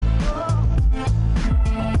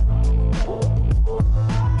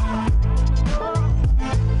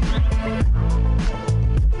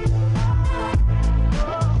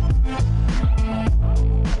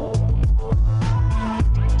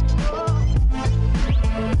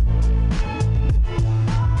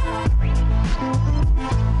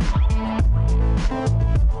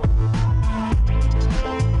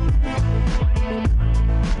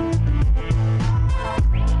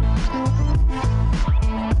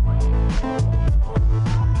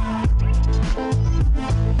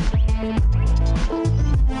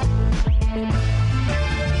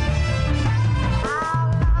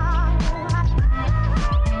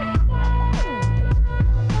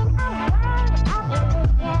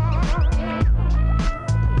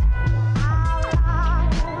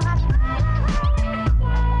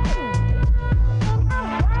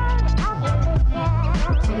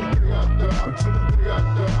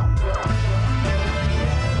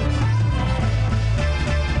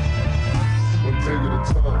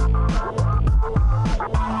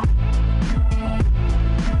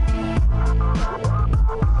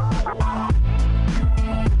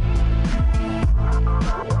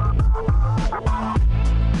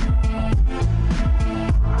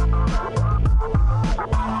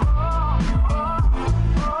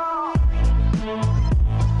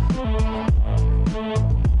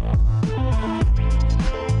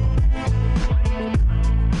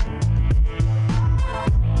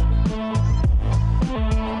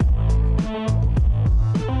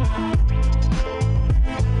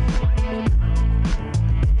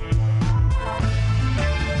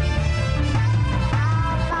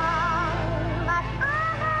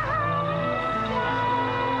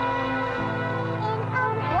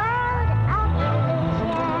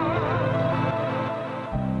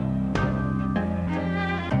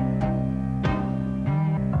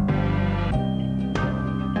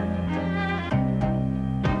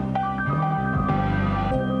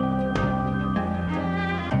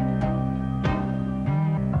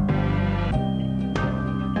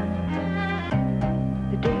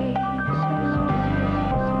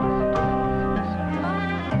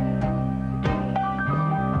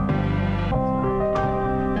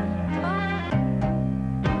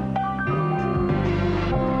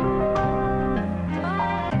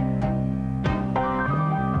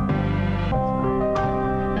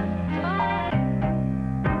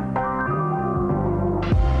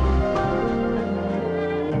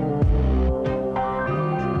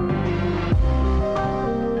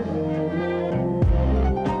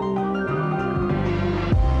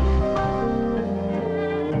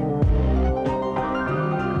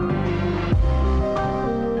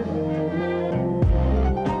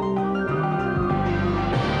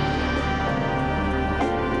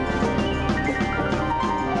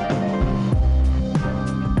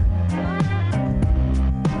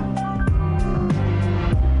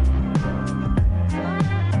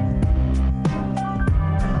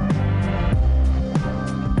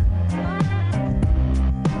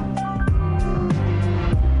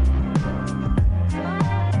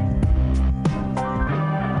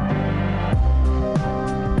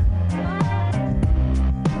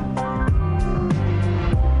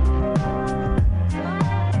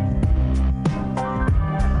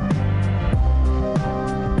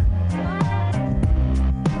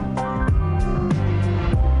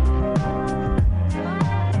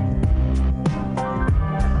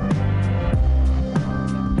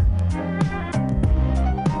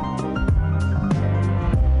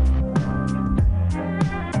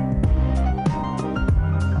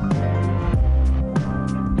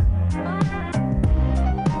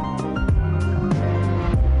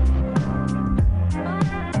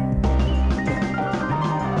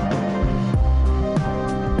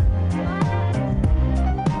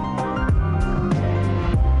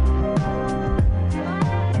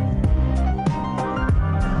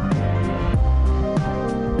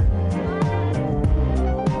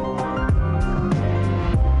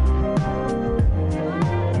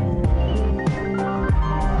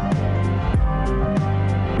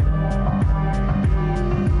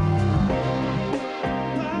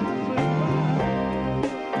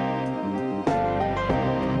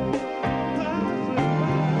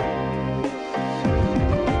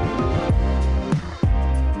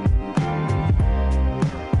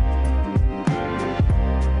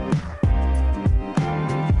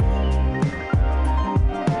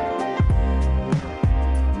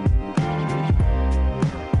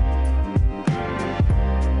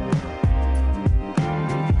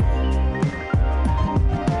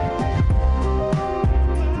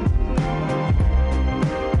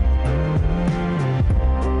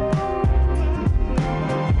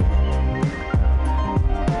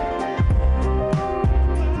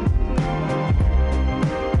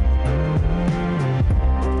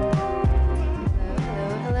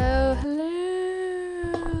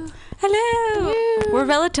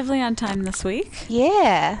relatively on time this week.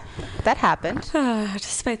 Yeah, that happened.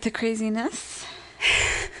 Despite the craziness.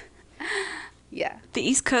 Yeah. The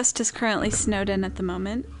East Coast is currently snowed in at the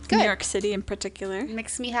moment. Good. New York City in particular.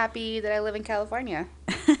 Makes me happy that I live in California.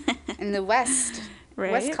 In the West.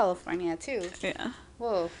 Right? West California, too. Yeah.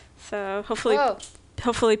 Whoa. So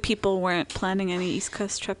hopefully people weren't planning any East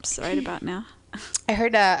Coast trips right about now. I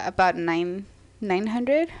heard about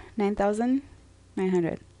 900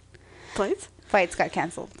 flights got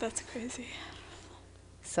canceled. That's crazy.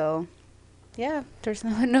 So, yeah, there's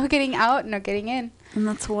no getting out, no getting in. And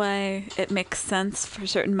that's why it makes sense for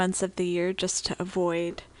certain months of the year just to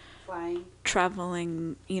avoid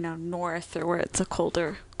traveling, north or where it's a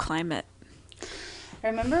colder climate. I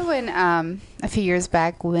remember when a few years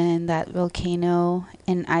back when that volcano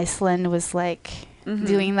in Iceland was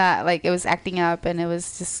doing that, it was acting up and it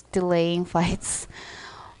was just delaying flights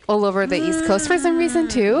all over the East Coast for some reason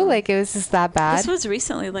too. It was just that bad. This was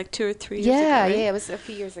recently, 2 or 3 years ago. Yeah, right? yeah, it was a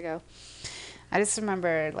few years ago. I just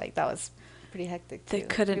remember that was pretty hectic too. They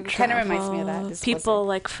couldn't It travel. kind of reminds me of that. Just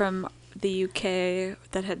People from the UK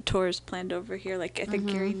that had tours planned over here. I think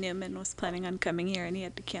Gary Newman was planning on coming here and he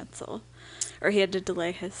had to cancel. Or he had to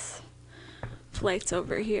delay his flights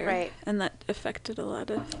over here. Right. And that affected a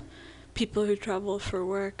lot of people who travel for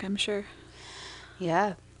work, I'm sure.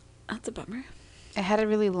 Yeah. That's a bummer. It had a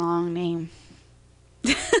really long name.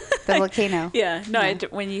 The volcano. Yeah. No, Yeah.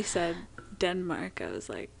 when you said Denmark, I was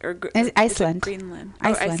like... Iceland. Greenland.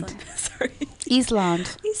 Iceland. Iceland. Sorry.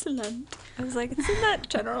 Iceland. Iceland. I was like, it's in that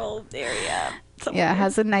general area somewhere. Yeah, it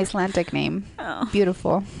has an Icelandic name. Oh.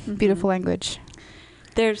 Beautiful. Beautiful language.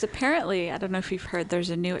 There's apparently, I don't know if you've heard, there's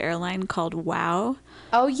a new airline called WOW.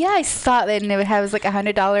 Oh, yeah, I saw that. And it was like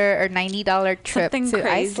 $100 or $90 trip Something to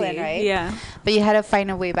crazy. Iceland, right? Yeah. But you had to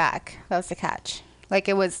find a way back. That was the catch.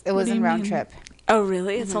 It wasn't round trip. Oh,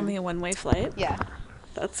 really? It's only a one-way flight? Yeah.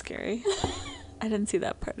 That's scary. I didn't see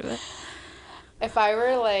that part of it. If I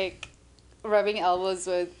were rubbing elbows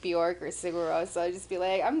with Bjork or Sigur Rós, I'd just be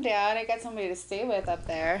like, I'm down. I got somebody to stay with up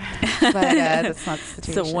there. But that's not the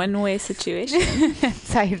situation. It's a one-way situation.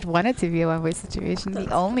 I wanted to be a one-way situation.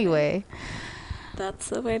 The only way. That's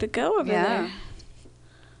the way to go over there.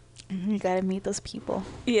 You gotta meet those people.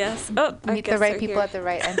 Yes. Oh, meet the right people at the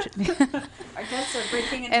right entrance. Our guests are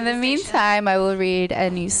breaking into In the meantime, I will read a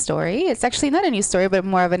news story. It's actually not a news story, but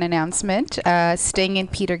more of an announcement. Sting and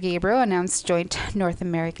Peter Gabriel announced joint North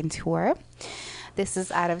American tour. This is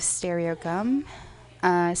out of Stereo Gum.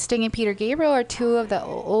 Sting and Peter Gabriel are two of the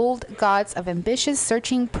old gods of ambitious,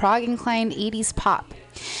 searching, prog-inclined 80s pop.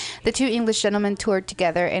 The two English gentlemen toured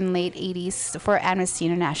together in late 80s for Amnesty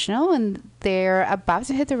International, and they're about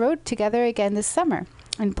to hit the road together again this summer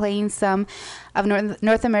and playing some of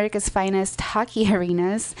North America's finest hockey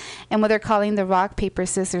arenas and what they're calling the Rock, Paper,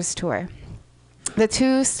 Scissors Tour. The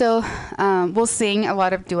two still will sing a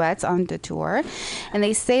lot of duets on the tour, and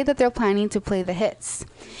they say that they're planning to play the hits.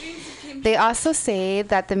 They also say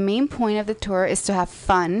that the main point of the tour is to have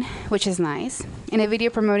fun, which is nice. In a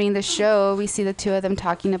video promoting the show, we see the two of them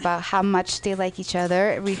talking about how much they like each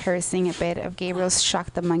other, rehearsing a bit of Gabriel's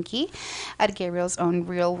Shock the Monkey at Gabriel's own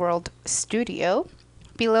real-world studio.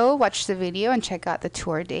 Below, watch the video and check out the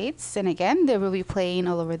tour dates. And again, they will be playing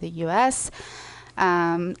all over the U.S.,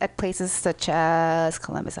 at places such as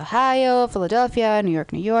Columbus, Ohio, Philadelphia, New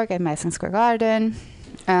York, and Madison Square Garden.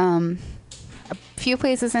 A few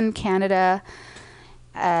places in Canada,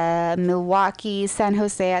 Milwaukee, San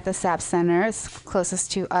Jose at the SAP Center is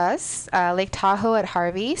closest to us, Lake Tahoe at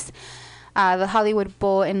Harvey's, the Hollywood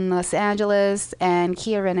Bowl in Los Angeles, and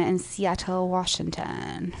Key Arena in Seattle,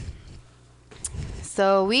 Washington.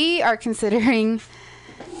 So we are considering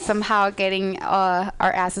somehow getting our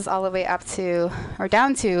asses all the way up to, or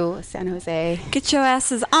down to San Jose. Get your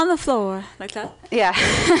asses on the floor. Like that? Yeah.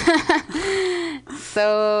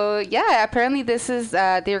 So, yeah, apparently this is,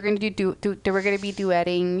 they were going to be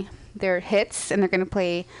duetting their hits, and they're going to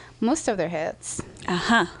play most of their hits.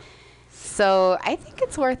 Uh-huh. So I think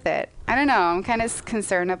it's worth it. I don't know. I'm kind of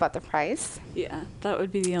concerned about the price. Yeah, that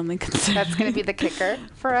would be the only concern. That's going to be the kicker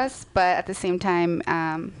for us. But at the same time,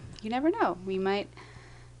 you never know. We might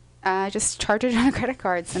just charge it on credit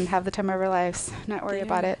cards and have the time of our lives. Not worry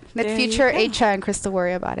about it. Let future Acha and Crystal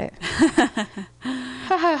worry about it.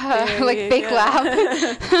 Like fake laugh.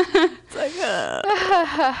 It's like,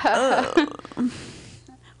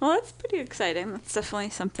 well, that's pretty exciting. That's definitely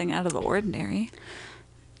something out of the ordinary.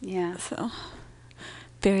 Yeah. So,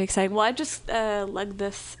 very exciting. Well, I just lugged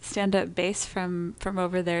this stand-up bass from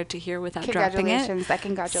over there to here without dropping it. Congratulations. I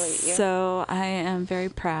congratulate you. So, I am very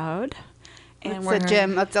proud. And What's the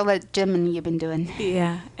gym? What's all that gymming you've been doing?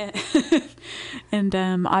 Yeah. And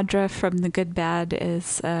Audra from The Good Bad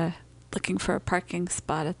is looking for a parking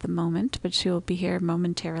spot at the moment, but she will be here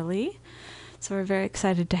momentarily. So we're very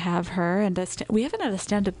excited to have her. And we haven't had a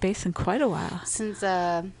stand-up bass in quite a while. Since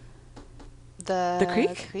the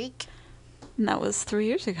Creek? And that was 3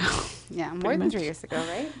 years ago. Yeah, more than 3 years ago,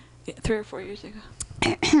 right? Yeah, 3 or 4 years ago.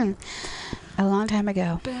 A long time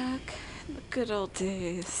ago. Back in the good old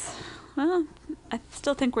days. Well, I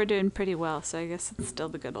still think we're doing pretty well, so I guess it's still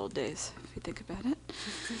the good old days, if you think about it.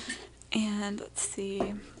 And let's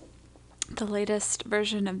see. The latest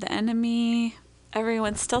version of The Enemy.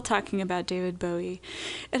 Everyone's still talking about David Bowie.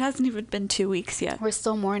 It hasn't even been 2 weeks yet. We're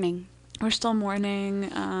still mourning. I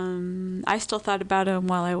still thought about him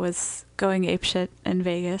while I was going apeshit in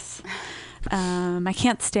Vegas. I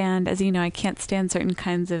can't stand, as you know, I can't stand certain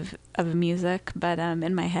kinds of music, but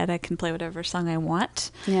in my head I can play whatever song I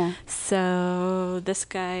want. Yeah. So this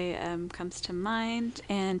guy comes to mind,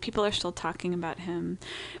 and people are still talking about him.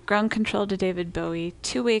 Ground Control to David Bowie.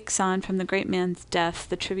 2 weeks on from the great man's death,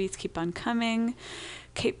 the tributes keep on coming.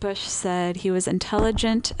 Kate Bush said he was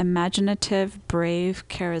intelligent, imaginative, brave,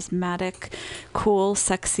 charismatic, cool,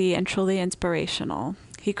 sexy, and truly inspirational.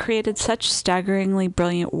 He created such staggeringly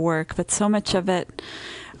brilliant work, but so much of it,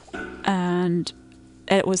 and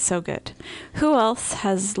it was so good. Who else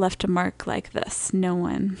has left a mark like this? No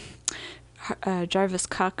one. Jarvis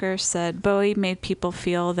Cocker said, Bowie made people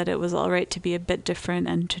feel that it was all right to be a bit different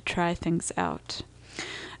and to try things out.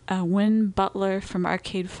 Wynn Butler from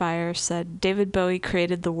Arcade Fire said, David Bowie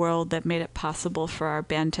created the world that made it possible for our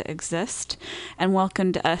band to exist and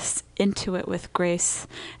welcomed us into it with grace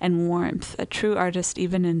and warmth, a true artist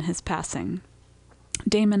even in his passing.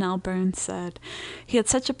 Damon Albarn said, he had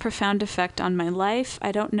such a profound effect on my life,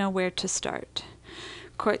 I don't know where to start.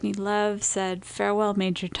 Courtney Love said, farewell,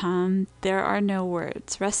 Major Tom. There are no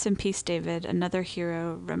words. Rest in peace, David, another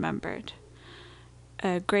hero remembered.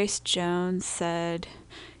 Grace Jones said,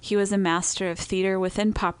 he was a master of theater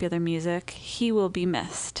within popular music. He will be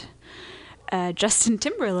missed. Justin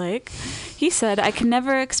Timberlake, he said, I can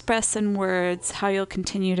never express in words how you'll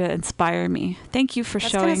continue to inspire me. Thank you for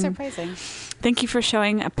showing. That's kind of surprising. Thank you for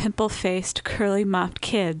showing a pimple-faced, curly-mopped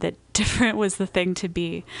kid that different was the thing to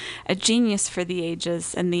be. A genius for the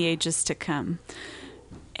ages and the ages to come.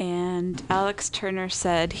 And Alex Turner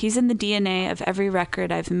said, he's in the DNA of every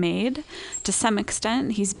record I've made. To some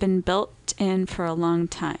extent, he's been built in for a long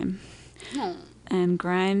time. And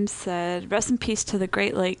Grimes said, rest in peace to the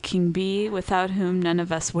great late King B, without whom none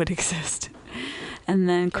of us would exist. And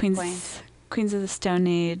then Queens of the Stone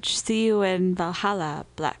Age, see you in Valhalla,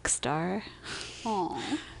 Black Star. Aww.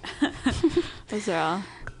 Those are all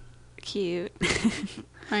cute.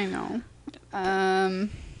 I know.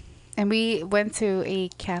 And we went to a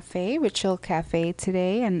cafe, Ritual Cafe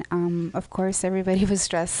today, and of course everybody was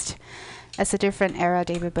dressed as a different era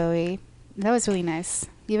David Bowie. That was really nice.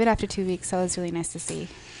 Even after 2 weeks, that was really nice to see.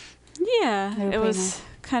 Yeah, it was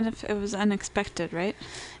it was unexpected, right?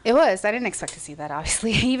 It was. I didn't expect to see that,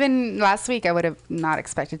 obviously. Even last week, I would have not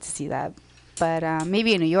expected to see that. But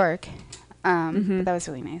maybe in New York. But that was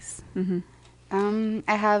really nice. I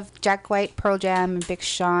have Jack White, Pearl Jam, and Big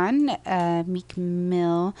Sean, Meek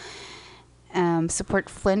Mill, support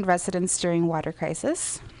Flint residents during water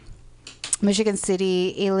crisis. Michigan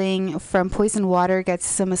City, ailing from poison water, gets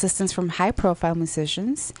some assistance from high-profile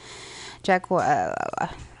musicians. Right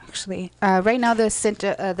now the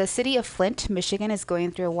city of Flint, Michigan, is going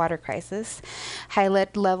through a water crisis. High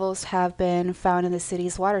lead levels have been found in the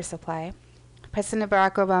city's water supply. President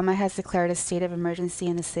Barack Obama has declared a state of emergency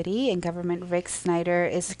in the city, and Governor Rick Snyder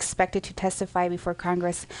is expected to testify before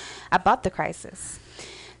Congress about the crisis.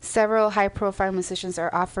 Several high-profile musicians are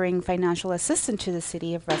offering financial assistance to the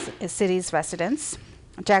city's residents.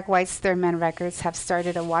 Jack White's Third Man Records have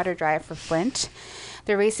started a water drive for Flint.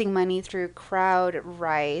 They're raising money through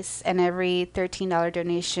CrowdRise, and every $13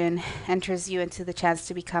 donation enters you into the chance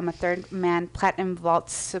to become a Third Man Platinum Vault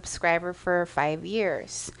subscriber for 5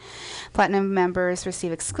 years. Platinum members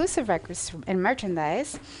receive exclusive records and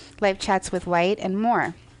merchandise, live chats with White, and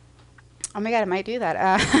more. Oh my God, I might do that.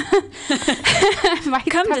 I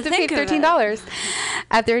might have to pay $13.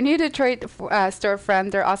 At their new Detroit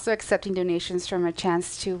storefront, they're also accepting donations from a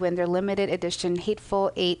chance to win their limited edition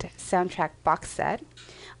Hateful Eight soundtrack box set.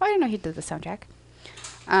 Oh, I didn't know he did the soundtrack.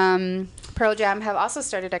 Pearl Jam have also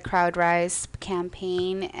started a CrowdRise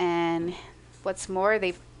campaign, and what's more,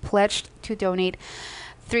 they've pledged to donate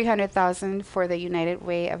 $300,000 for the United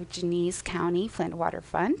Way of Genesee County Flint Water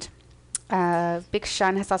Fund. Big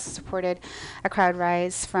Sean has also supported a crowd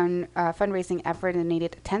rise fundraising effort and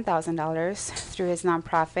donated $10,000 through his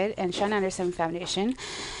nonprofit and Sean Anderson Foundation,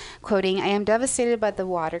 quoting, "I am devastated by the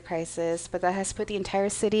water crisis, but that has put the entire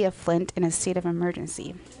city of Flint in a state of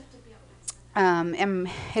emergency. And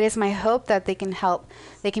it is my hope that they can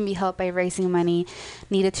be helped by raising money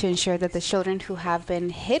needed to ensure that the children who have been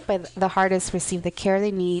hit by the hardest receive the care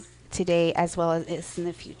they need today as well as in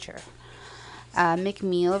the future."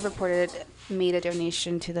 McNeil made a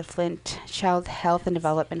donation to the Flint Child Health and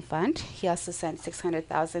Development Fund. He also sent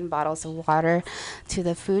 600,000 bottles of water to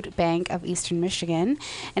the Food Bank of Eastern Michigan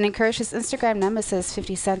and encouraged his Instagram nemesis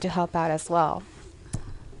 50 Cent to help out as well.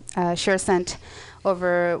 Cher sent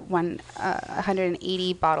over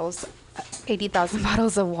 180,000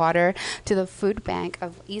 bottles of water to the Food Bank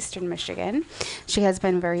of Eastern Michigan. She has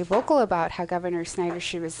been very vocal about how Governor Snyder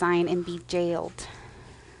should resign and be jailed.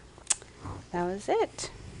 That was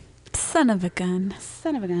it. Son of a gun.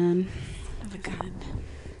 Son of a gun. Son of a gun.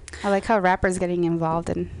 I like how rappers getting involved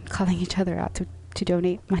and calling each other out to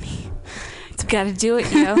donate money. Gotta do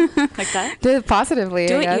it, yo. Like that? Do it positively,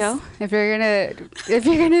 Do I it, guess. yo. If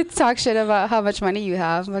you're gonna talk shit about how much money you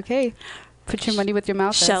have, okay, put your money with your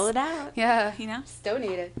mouth. Shell it out. Yeah, You know? just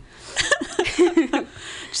donate it.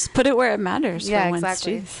 Just put it where it matters. Yeah, for once,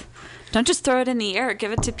 exactly. geez. Don't just throw it in the air.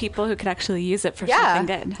 Give it to people who could actually use it for something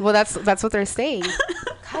good. Well, that's what they're saying.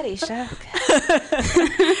 God, Aisha.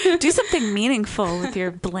 Do something meaningful with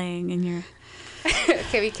your bling and your...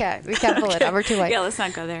 Okay, we can't pull it out. We're too late. Yeah, let's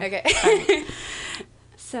not go there. Okay. Right.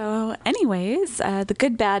 So, anyways, the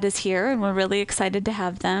Good Bad is here, and we're really excited to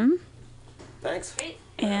have them. Thanks.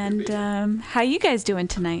 And how you guys doing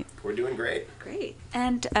tonight? We're doing great. Great.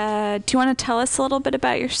 And do you want to tell us a little bit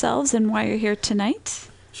about yourselves and why you're here tonight?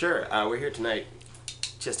 Sure. We're here tonight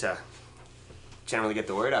just to generally get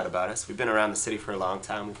the word out about us. We've been around the city for a long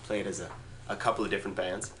time. We've played as a couple of different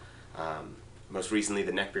bands. Most recently,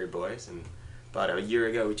 the Neckbeard Boys. And about a year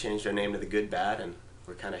ago, we changed our name to the Good Bad, and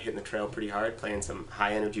we're kind of hitting the trail pretty hard, playing some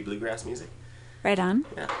high-energy bluegrass music. Right on.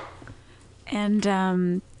 Yeah. And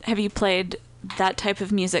have you played that type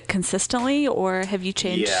of music consistently, or have you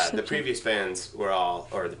changed? Yeah, the previous bands were all,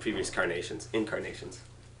 or the previous incarnations.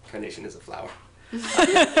 Carnation is a flower.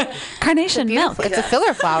 Carnation milk. It's a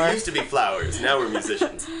filler flower. It used to be flowers. Now we're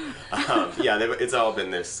musicians. It's all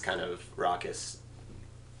been this kind of raucous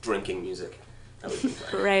drinking music that we've been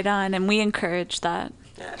playing. Right on. And we encourage that,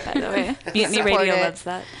 Yeah. by the way. Mutiny Support Radio it. loves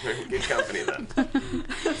that. We're in good company then.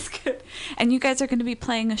 That's good. And you guys are going to be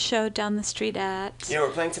playing a show down the street at... Yeah, we're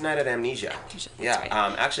playing tonight at Amnesia. That's Yeah, right.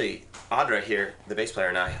 actually, Audra here, the bass player,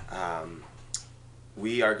 and I,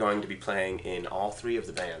 we are going to be playing in all three of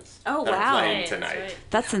the bands Oh, that wow. are playing Right, tonight. that's right.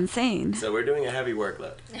 That's insane. So we're doing a heavy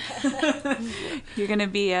workload. You're going to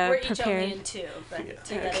be We're each prepared. only in two, but Yeah.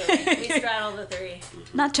 together we straddle the three.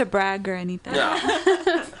 Not to brag or anything.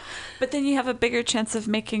 No. But then you have a bigger chance of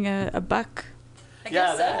making a buck. I Yeah,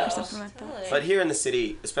 guess that so. helps. Something like that. Totally. But here in the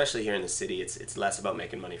city, especially here in the city, it's less about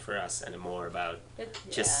making money for us and more about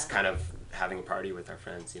just kind of having a party with our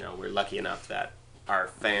friends. You know, we're lucky enough that our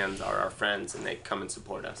fans are our friends and they come and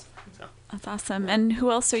support us. So That's awesome. And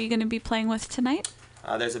who else are you going to be playing with tonight?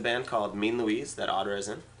 there's a band called Mean Louise that Audra is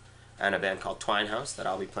in, and a band called Twine House that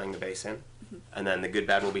I'll be playing the bass in. And then the Good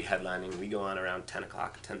Bad will be headlining. We go on around 10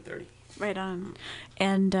 o'clock, 10:30. Right on.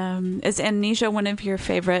 And is Amnesia one of your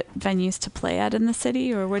favorite venues to play at in the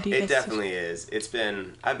city, or where do you It guys... definitely is.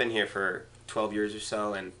 I've been here for 12 years or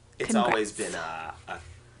so, and it's Congrats. always been a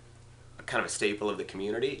kind of a staple of the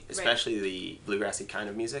community, especially the bluegrassy kind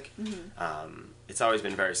of music. It's always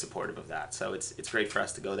been very supportive of that, so it's great for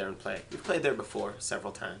us to go there and play. We've played there before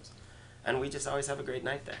several times, and we just always have a great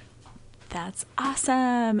night there. That's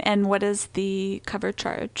awesome. And what is the cover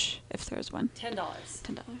charge, if there's one? $10.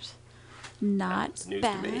 $10. Not It's news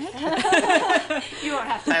bad. to me. You won't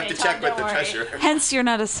have to I have pay, to check Todd, with don't the worry. treasurer. Hence, you're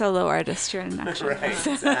not a solo artist. You're an actual Right, artist.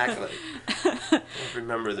 exactly. Every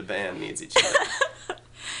member of the band needs each other.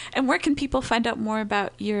 And where can people find out more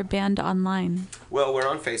about your band online? Well, we're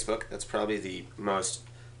on Facebook. That's probably the most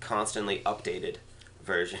constantly updated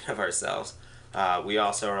version of ourselves. We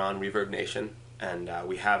also are on Reverb Nation, and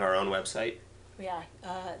we have our own website. Yeah,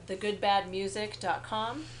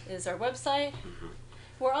 thegoodbadmusic.com is our website.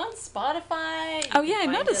 We're on Spotify. Oh, yeah, I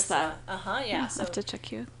noticed that. Yeah, I'll so have to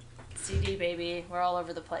check you. CD baby, we're all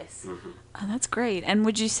over the place. Oh, that's great. And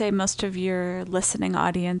would you say most of your listening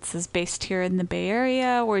audience is based here in the Bay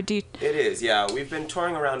Area, or do you... It is, yeah. We've been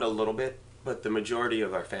touring around a little bit, but the majority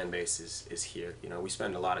of our fan base is here. You know, we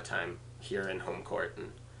spend a lot of time here in home court,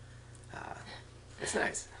 and it's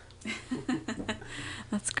nice.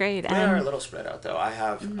 That's great. We are a little spread out, though. I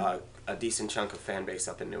have a decent chunk of fan base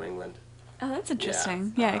up in New England, Oh, that's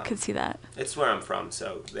interesting. Yeah, I could see that. It's where I'm from,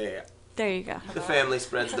 so There you go. the family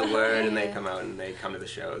spreads the word, and they come out and they come to the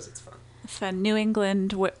shows. It's fun. It's fun. New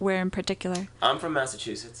England, where in particular? I'm from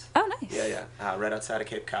Massachusetts. Oh, nice. Yeah. Right outside of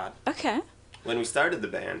Cape Cod. Okay. When we started the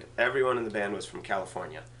band, everyone in the band was from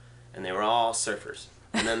California, and they were all surfers.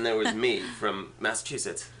 And then there was me from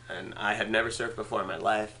Massachusetts, and I had never surfed before in my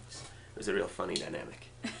life. It was a real funny dynamic.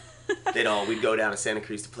 We'd go down to Santa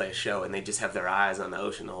Cruz to play a show, and they'd just have their eyes on the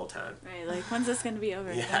ocean the whole time. Right, like, when's this going to be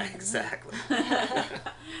over? Yeah, exactly.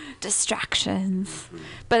 Distractions. Mm-hmm.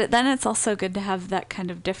 But then it's also good to have that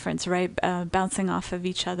kind of difference, right? Bouncing off of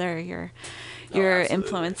each other, your Absolutely.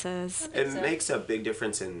 influences. It makes a big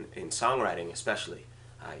difference in songwriting, especially.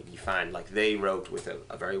 You find, like, they wrote with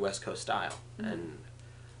a very West Coast style, and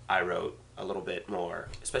I wrote a little bit more,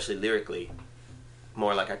 especially lyrically,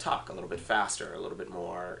 more like I talk, a little bit faster, a little bit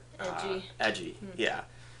more edgy. Yeah.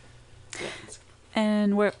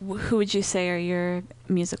 And who would you say are your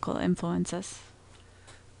musical influences?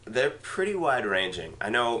 They're pretty wide-ranging. I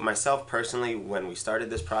know myself personally, when we started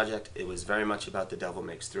this project, it was very much about The Devil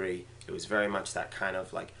Makes Three. It was very much that kind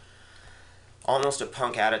of, like, almost a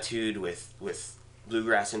punk attitude with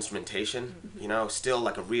bluegrass instrumentation, still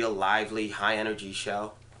like a real lively, high-energy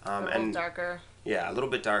show. A little darker. Yeah, a little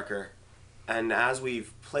bit darker. And as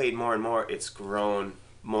we've played more and more, it's grown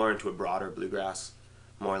more into a broader bluegrass,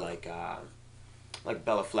 more like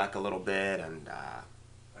Bella Fleck a little bit, and I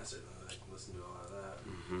certainly like listen to a lot of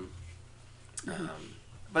that.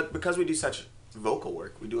 But because we do such vocal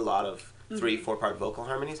work, we do a lot of 3-4-part vocal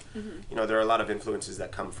harmonies. There are a lot of influences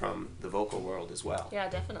that come from the vocal world as well. Yeah,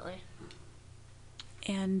 definitely.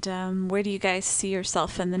 And where do you guys see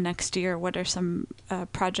yourself in the next year? What are some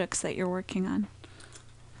projects that you're working on?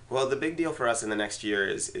 Well, the big deal for us in the next year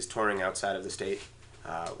is touring outside of the state.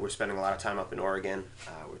 We're spending a lot of time up in Oregon.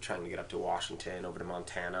 We're trying to get up to Washington, over to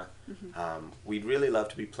Montana. We'd really love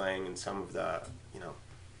to be playing in some of the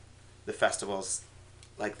festivals.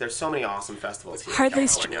 Like, there's so many awesome festivals here.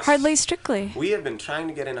 Hardly Strictly. We have been trying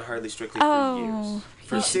to get into Hardly Strictly for years.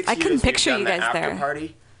 For 6 I years, couldn't picture we've you done guys the after there.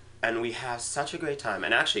 party, and we have such a great time.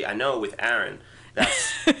 And actually, I know with Aaron,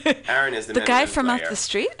 Aaron is the guy from off the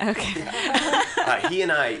street? Okay. He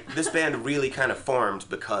and I, this band really kind of formed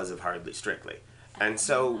because of Hardly Strictly. And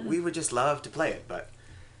so we would just love to play it, but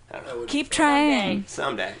I don't know. Keep trying.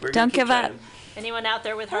 Someday. We're Don't gonna keep give up. trying. Anyone out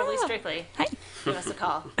there with Hardly Strictly? Hi. Give us a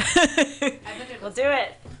call. We'll do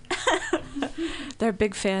it. They're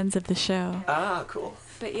big fans of the show. Ah, cool.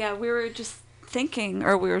 But yeah, we were just thinking,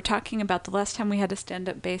 or we were talking about the last time we had a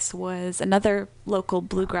stand-up bass was another local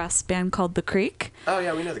bluegrass band called The Creek. Oh,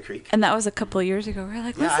 yeah, we know The Creek. And that was a couple of years ago. We were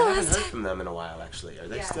like, Yeah, when's I the haven't last heard time? from them in a while, actually. Are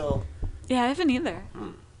they still... Yeah, I haven't either.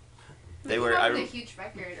 They were... a huge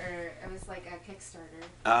record, or it was like a Kickstarter.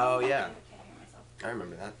 Oh, yeah. I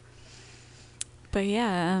remember that. But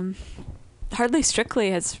yeah, Hardly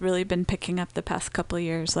Strictly has really been picking up the past couple of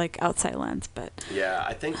years, like Outside Lands, but... Yeah,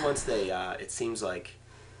 I think once they... it seems like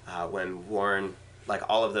when Warren... Like,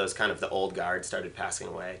 all of those kind of the old guard started passing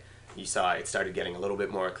away, you saw it started getting a little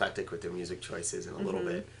bit more eclectic with their music choices and a little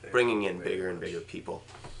bit bringing in bigger and bigger people.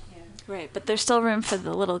 Right, but there's still room for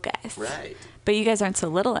the little guys. Right. But you guys aren't so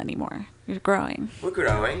little anymore. You're growing. We're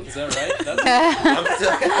growing. Is that right? That's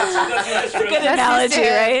a good analogy,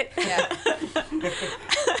 right? Yeah.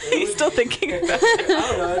 He's still thinking about it. I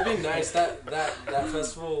don't know. It'd be nice that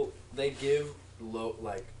festival. They give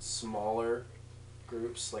smaller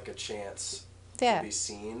groups like a chance to be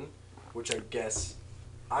seen, which I guess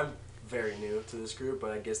I'm very new to this group,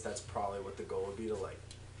 but I guess that's probably what the goal would be, to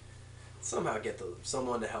somehow get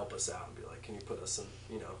someone to help us out and be like, can you put us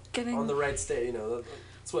in, on the right stage?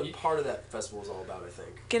 That's what part of that festival is all about, I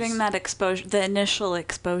think. Getting that exposure, the initial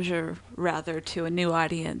exposure, rather, to a new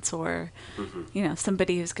audience, or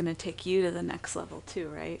somebody who's going to take you to the next level too,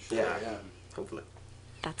 right? Yeah. Hopefully.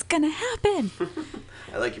 That's gonna happen.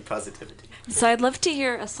 I like your positivity. So I'd love to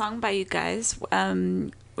hear a song by you guys.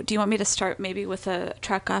 Do you want me to start maybe with a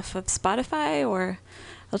track off of Spotify, or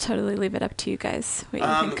I'll totally leave it up to you guys? What do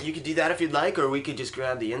you think? You could do that if you'd like, or we could just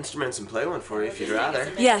grab the instruments and play one for you if you'd rather.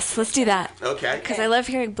 Yes, let's do that. Okay. Because I love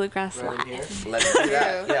hearing bluegrass Right in here? live. Let's do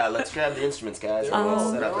that. Yeah, let's grab the instruments, guys. We're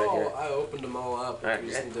all set up right here. I opened them all up. All right, I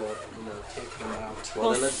just need to take them out.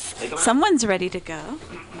 Well, then let's take them out. Someone's ready to go.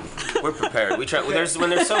 We're prepared. We try. When there's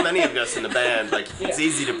so many of us in the band, it's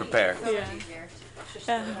easy to prepare.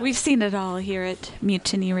 We've seen it all here at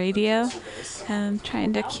Mutiny Radio. I'm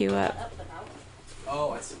trying to queue up.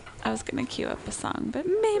 Oh, I see. I was going to queue up a song, but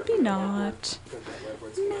maybe not.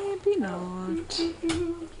 Maybe not.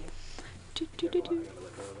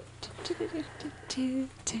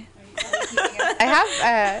 I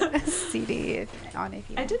have a CD on if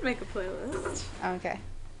you I did make a playlist. Okay.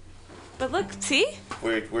 But look, see?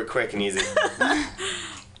 We're quick and easy.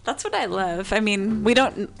 That's what I love. I mean,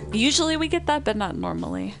 usually we get that, but not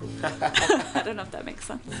normally. I don't know if that makes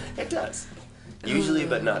sense. It does. Usually,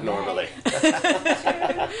 but not normally.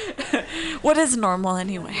 What is normal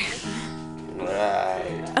anyway?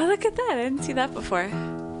 Right. Oh, look at that. I didn't see that before.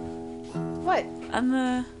 What? On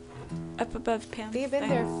the up above Pam's They've been thing.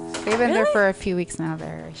 there. They've been there Really? for a few weeks now.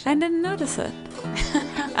 There. I didn't notice it.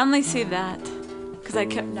 I only see that because I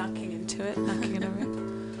kept knocking into it, knocking it over.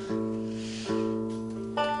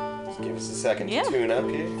 Just give us a second Yeah. to tune up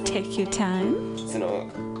here. Take your time. It's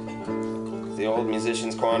the old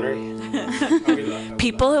musician's quandary.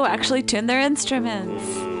 People who actually tune their instruments.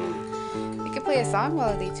 You can play a song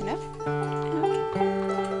while they tune up.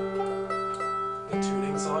 A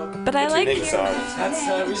tuning song? But I like Tuning song. That's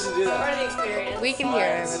we should do Part that. of the experience. We can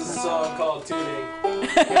hear This is a it. song called Tuning Old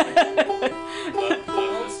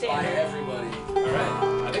by standard. everybody.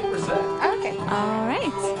 Alright, I think we're set. Okay. All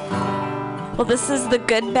right. Well, this is The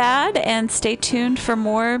Good Bad, and stay tuned for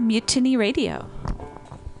more Mutiny Radio.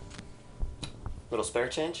 Little spare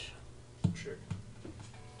change? Sure.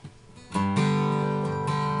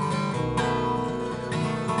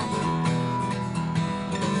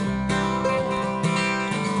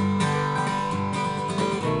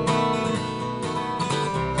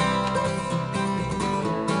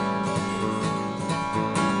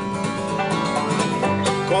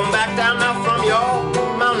 Going back down now from your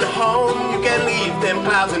mountain home. You can leave them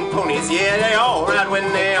clouds and ponies. Yeah, they all ride when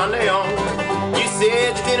they on their own. You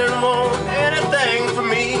said you didn't want anything from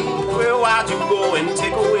me. Well, why'd you go and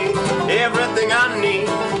take away everything I need?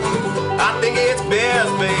 I think it's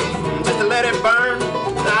best, babe, just to let it burn.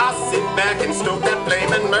 I'll sit back and stoke that flame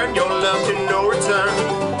and burn your love to no return.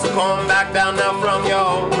 So come back down now from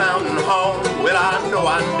your mountain home. Well, I know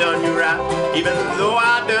I done you right, even though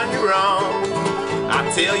I done you wrong. I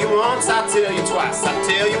tell you once, I tell you twice, I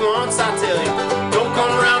tell you once, I tell you. Don't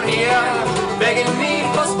come around here begging me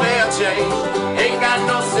for spare change. Ain't got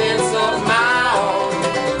no sense of my own.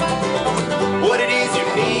 What it is you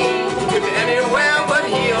need could be anywhere but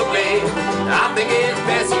here, babe. I think it's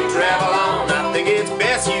best you travel on. I think it's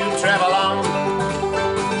best you travel on.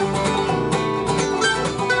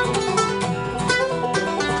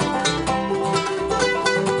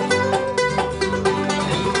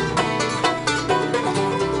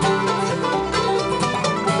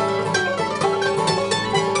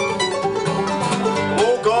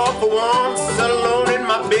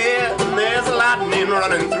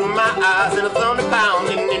 Running through my eyes and a thunder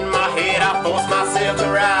pounding in my head. I force myself to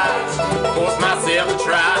rise, force myself to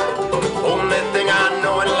try. Only thing I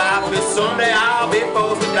know in life is someday I'll be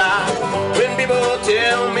forced to die. When people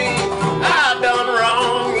tell me I've done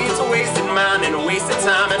wrong, it's a wasted mind and a wasted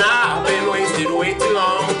time, and I've been wasted way too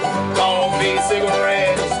long. Coffee,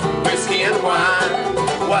 cigarettes, whiskey and wine.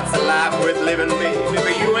 What's a life worth living, baby,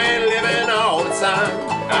 if you ain't living all the time?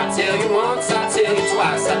 I tell you once, I tell you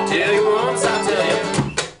twice, I tell you once, I tell you.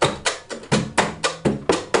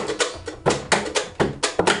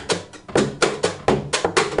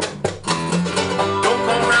 Don't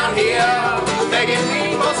come around here begging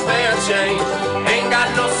me for spare change. Ain't got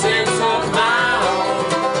no sense of my own.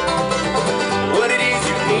 What it is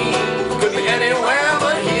you need could be anywhere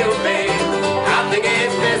but here, babe. I think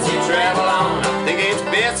it's best you travel on. I think it's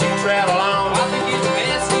best you travel on. I think it's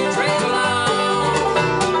best you travel on.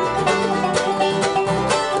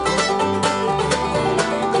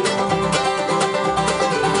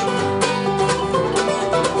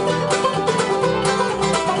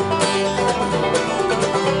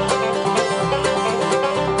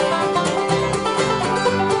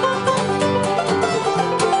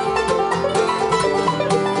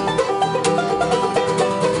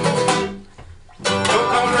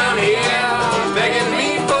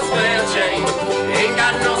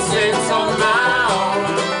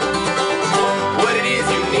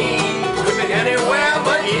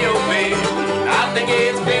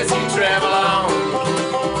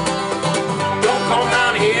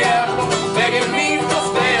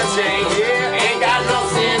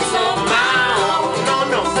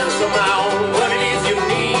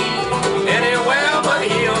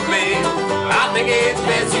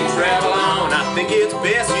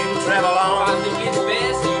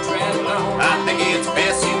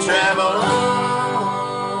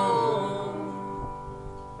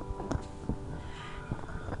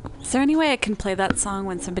 Is there any way I can play that song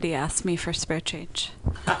when somebody asks me for spare change?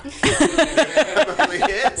 It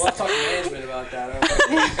is. We'll talk to management about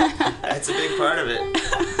that. That's a big part of it.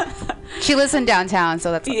 She lives in downtown, so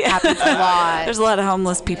that's happens a lot. There's a lot of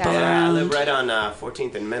homeless people around. I live right on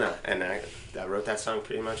 14th and Minna, and I wrote that song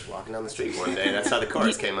pretty much walking down the street one day. That's how the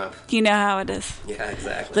chorus came up. You know how it is. Yeah,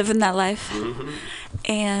 exactly. Living that life. Mm-hmm.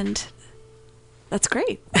 And that's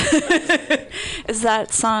great. Is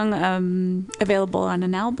that song available on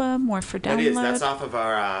an album or for download? It is. That's off of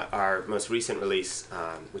our most recent release,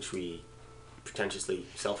 which we pretentiously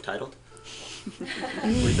self-titled.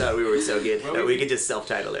 We thought we were so good that we could just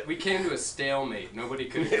self-title it. We came to a stalemate. Nobody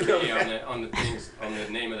could agree on the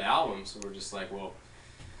name of the album, so we're just like, well,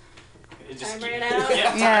 it just time ran out.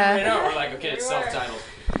 Time ran out. We're like, okay, it's self-titled.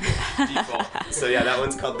 Default. So yeah, that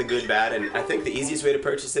one's called The Good Bad, and I think the easiest way to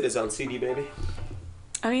purchase it is on CD Baby.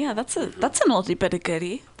 Oh yeah, that's an oldie but a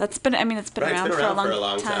goodie. It's been around for a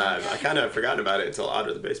long time. I kind of forgotten about it until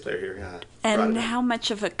Audra, the bass player here. And how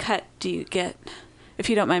much of a cut do you get, if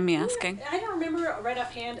you don't mind me asking? I don't remember right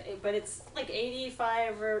offhand, but it's like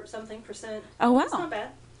 85 or something %. Oh wow, It's not bad.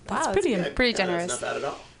 That's pretty generous. That's not bad at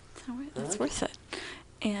all. That's worth it.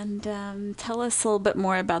 And tell us a little bit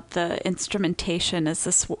more about the instrumentation. Is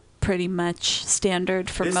this pretty much standard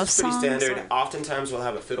for most songs? This is pretty standard. Oftentimes we'll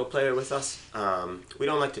have a fiddle player with us. We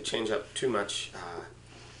don't like to change up too much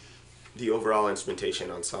the overall instrumentation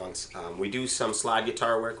on songs. We do some slide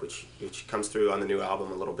guitar work, which comes through on the new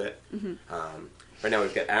album a little bit. Mm-hmm. Right now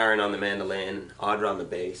we've got Aaron on the mandolin, Audra on the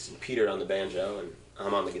bass, and Peter on the banjo, and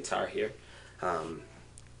I'm on the guitar here.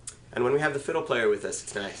 And when we have the fiddle player with us,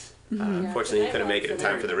 it's nice. Unfortunately, he couldn't make it in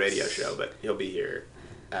time for the radio show, but he'll be here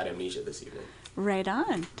at Amnesia this evening. Right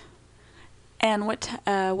on. And what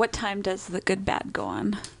time does the Good Bad go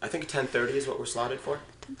on? I think 10:30 is what we're slotted for.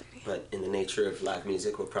 10:30. But in the nature of live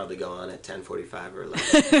music, we'll probably go on at 10:45 or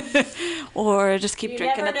 11. Or just keep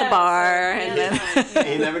drinking at the bar.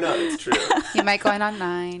 You never know. It's true. You might go in on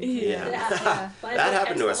 9. Yeah. That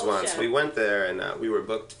happened to us once. We went there and we were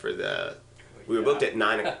booked at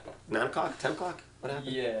 9 o'clock, 10 o'clock. What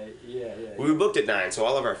happened? Yeah. We were booked at 9, so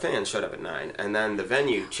all of our fans showed up at 9, and then the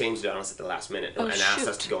venue changed it on us at the last minute and asked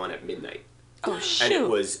us to go on at midnight. Oh shoot! And it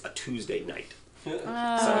was a Tuesday night. So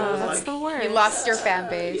that's the worst. You lost your fan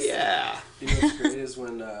base. Yeah. You know what's great is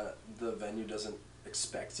when the venue doesn't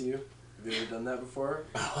expect you. Have you ever done that before?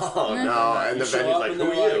 Oh no! And the venue's like, "Who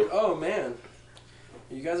are you?" Oh man,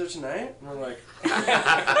 you guys are tonight? And we're like,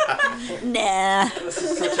 Nah. this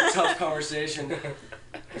is such a tough conversation.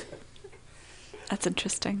 That's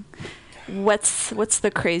interesting. What's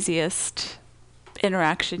the craziest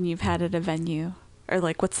interaction you've had at a venue, or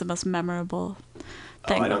like what's the most memorable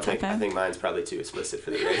thing? I think mine's probably too explicit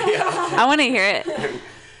for the radio. I want to hear it.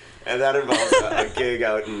 And that involves a gig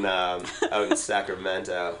out in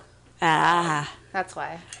Sacramento. That's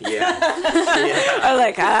why. Yeah. I'm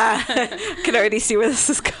like, can already see where this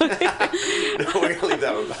is going. No, we're gonna leave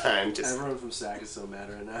that one behind. Everyone from Sac is so mad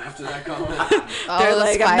right now after that comment. They're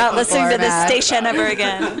like, I'm not listening to this station ever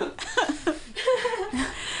again.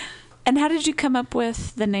 And how did you come up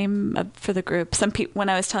with the name for the group? Some people, when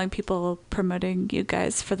I was telling people promoting you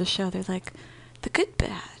guys for the show, they're like, The Good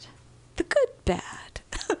Bad. The Good Bad.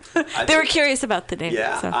 They were curious about the name.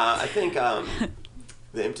 Yeah, so. I think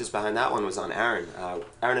the impetus behind that one was on Aaron.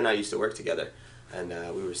 Aaron and I used to work together, and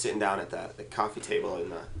we were sitting down at the coffee table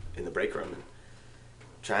in the break room and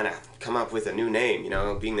trying to come up with a new name. You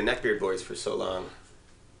know, being the Neckbeard Boys for so long,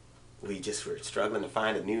 we just were struggling to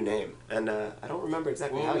find a new name. And I don't remember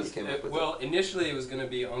exactly how you came up with it. Well, initially it was going to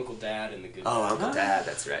be Uncle Dad and the Good Bad. Oh, Uncle Dad,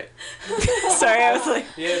 that's right. Sorry, I was like,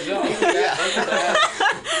 Uncle Dad.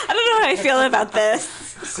 I don't know how I feel about this.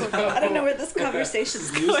 I don't know where this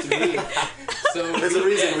conversation's going. So there's a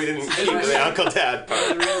reason we didn't keep the Uncle Dad part.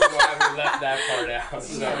 There's a reason why we left that part out.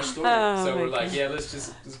 This is our story. So we're like, let's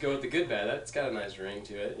just go with the Good Bad. That's got a nice ring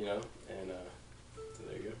to it, you know. And so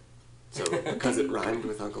there you go. So because it rhymed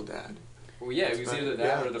with Uncle Dad. Well, yeah, it was either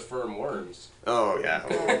that or the Firm Worms. Oh yeah.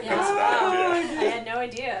 I had no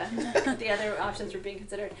idea the other options were being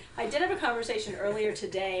considered. I did have a conversation earlier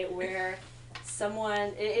today where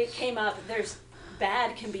someone it came up. There's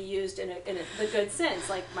bad can be used in the good sense,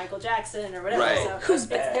 like Michael Jackson or whatever. Right. So who's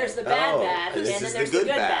bad? There's the bad, and then there's the good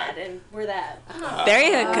bad, and we're that. There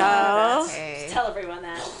you go. Okay. Tell everyone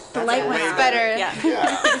that. The light one's better. Yeah.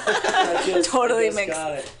 Totally makes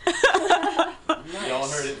got it. Y'all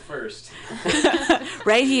heard it first.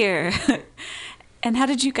 Right here. And how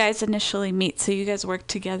did you guys initially meet? So you guys worked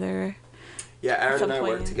together? Yeah, Aaron and I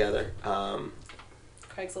worked together.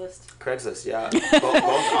 Craigslist, yeah. Both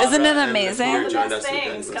Isn't it Audra amazing? and the joined best us through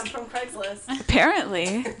things Craigslist. come from Craigslist.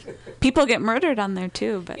 Apparently. People get murdered on there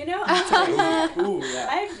too, but You know, Ooh,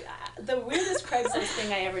 yeah. the weirdest Craigslist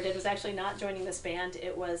thing I ever did was actually not joining this band.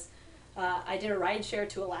 It was I did a ride share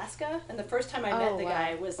to Alaska, and the first time I met the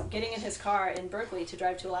guy was getting in his car in Berkeley to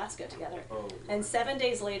drive to Alaska together. Oh. And 7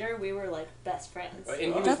 days later, we were like best friends.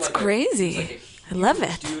 That's like crazy. I love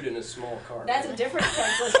it. Dude in a small car. That's a different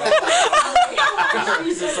Craigslist.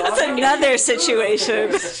 That's another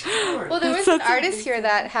situation. Well, there was an artist here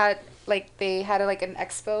that had they had like an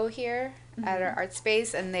expo here at our art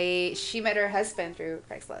space, and she met her husband through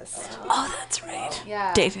Craigslist. Oh, that's right.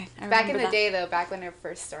 Yeah. Dating. Back in the day, though, back when it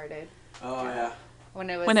first started. Oh yeah.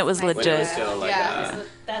 When it was legit. When it was still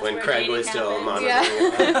when Craig was still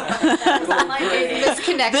monitoring. This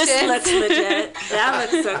connection. This looks legit.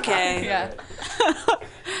 That looks okay. Yeah.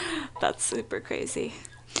 That's super crazy.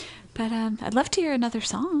 But I'd love to hear another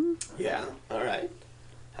song. Yeah. All right.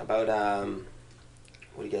 How about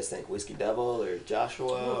what do you guys think? Whiskey Devil or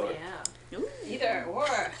Joshua? Oh, yeah. Either or.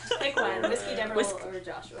 Pick one. Whiskey Devil or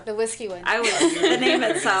Joshua. The whiskey one. The name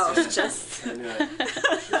itself just.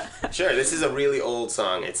 Sure. This is a really old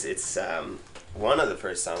song. It's one of the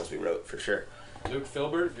first songs we wrote for sure. Luke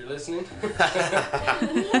Filbert, if you're listening.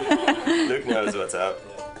 Luke knows what's up.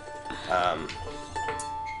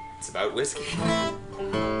 It's about whiskey.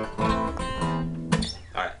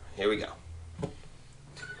 All right. Here we go.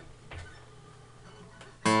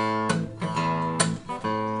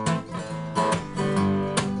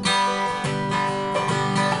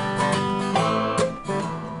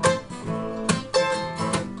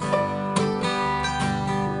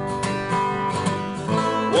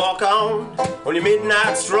 Walk on your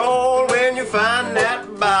midnight stroll. When you find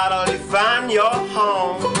that bottle, you find your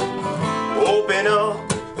home. Open up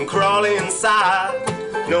and crawl inside.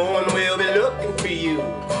 No one will be looking for you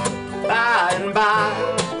by and by.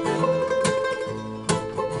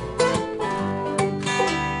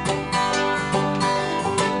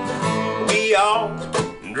 We all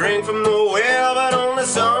drink from the well, but only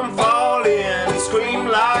some fall in and scream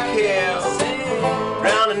like hell.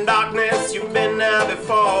 Drowned in darkness, you've been there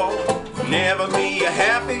before. Never be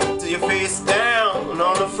happy till you're face down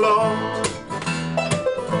on the floor.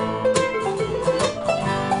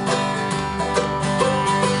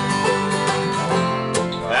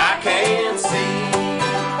 I can't see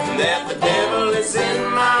that the devil is in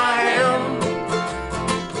my hand.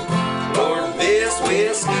 Lord, this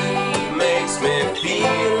whiskey makes me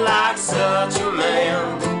feel like such a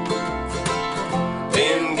man.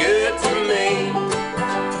 Been good to me,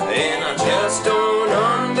 and I just don't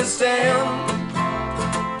understand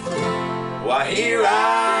why here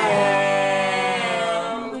I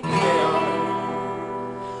am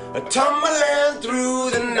again, tumbling through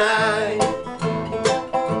the night.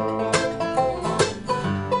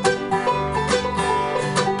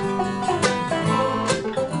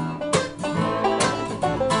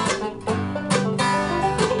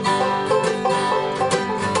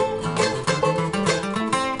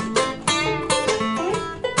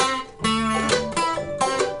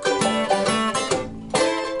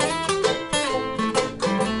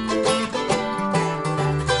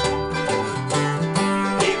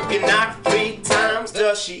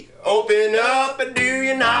 She open up, and do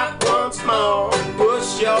you knock once more?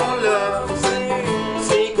 Push your love,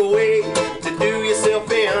 sneak away to do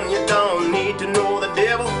yourself in. You don't need to know the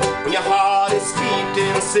devil when your heart is steeped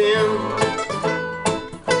in sin.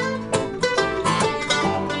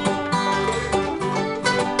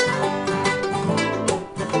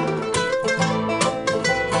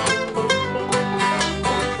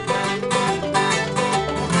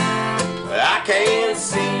 I can't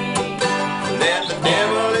see that the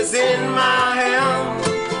devil is in my hand.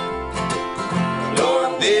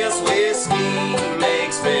 Lord, this whiskey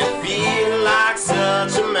makes me feel like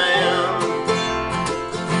such a man.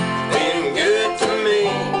 Been good to me,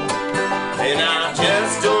 and I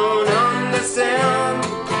just don't understand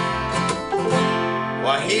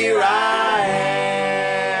why here I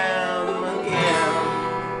am again,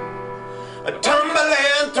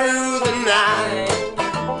 tumbling through the night.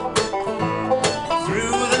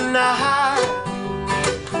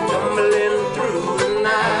 Tumbling through the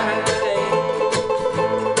night,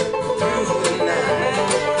 through the night.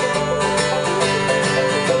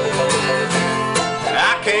 I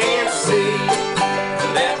can't see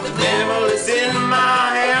that the devil is in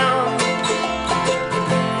my hand.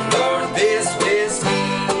 Lord, this whiskey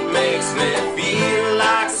makes me feel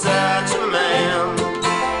like such a man.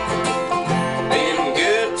 Been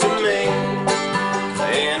good to me,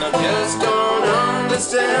 and I just don't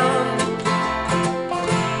understand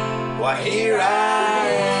why here I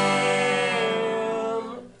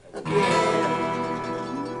am again.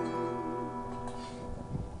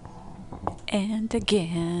 And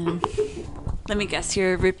again. Let me guess,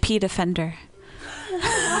 you're a repeat offender.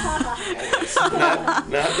 Not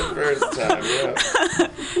the first time, yeah.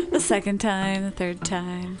 The second time, the third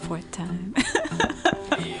time, fourth time.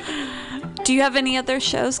 Do you have any other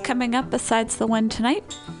shows coming up besides the one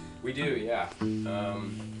tonight? We do, yeah.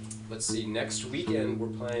 Let's see. Next weekend we're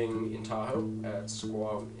playing in Tahoe at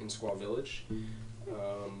Squaw Village,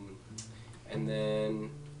 and then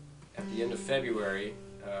at the end of February,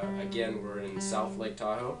 again we're in South Lake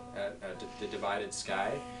Tahoe at the Divided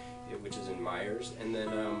Sky, which is in Myers, and then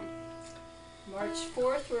March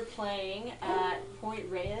 4th we're playing at Point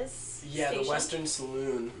Reyes. Yeah, Station. the Western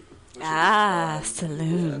Saloon. Saloon. Yeah,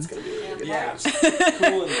 that's gonna be really good. Yeah, it's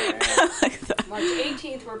cool in there. Yeah. March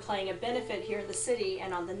 18th, we're playing a benefit here in the city,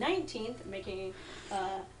 and on the 19th, making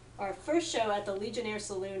our first show at the Legionnaire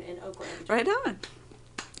Saloon in Oakland. Right on.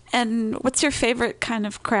 And what's your favorite kind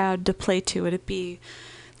of crowd to play to? Would it be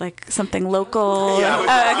like something local? Yeah,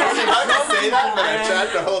 I was about to say that, but I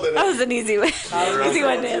tried to hold it That up. was an easy one. Easy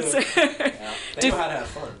one to answer. Yeah. They know how to have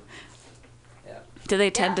fun. Do they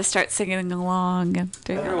tend to start singing along? And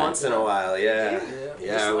Every once in a while, yeah.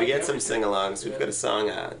 Yeah, We like get some everything. sing-alongs. We've got a song,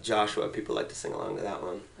 Joshua. People like to sing along to that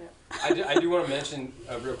one. I do want to mention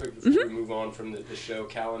real quick before we move on from the show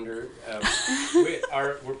calendar.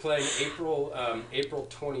 We're playing April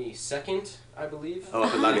 22nd, I believe. Oh,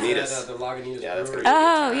 up at Lagunitas. At the Lagunitas. Yeah, that's Brewery gonna be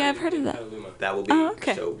Oh, in yeah, I've heard of that. Petaluma. That will be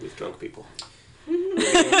okay. a show with drunk people. We'll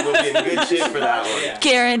be in good shape for that one. Yeah.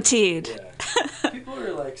 Guaranteed. Yeah. People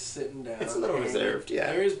are like sitting down. It's a little reserved,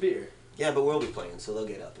 yeah. There is beer. Yeah, but we'll be playing, so they'll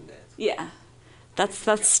get up and dance. Yeah.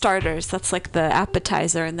 That's starters. That's like the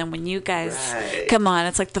appetizer, and then when you guys Right. come on,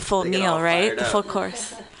 it's like the full They get meal, all right? fired The up. full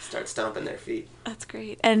course. Start stomping their feet. That's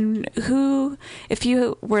great. And who, if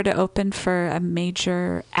you were to open for a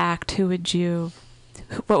major act,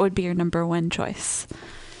 what would be your number one choice?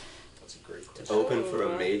 That's a great question. Open for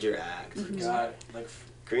a major act. God, like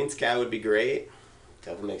Green Sky would be great.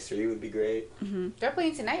 Devil Makes Three would be great. They're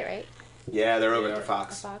playing tonight, right? Yeah, they're over Yeah. at the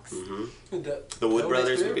Fox. The Fox. The Wood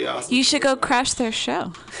Brothers would be awesome. You should go crash their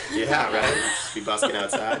show. Yeah, right. Just be busking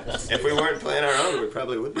outside. If we weren't playing our own, we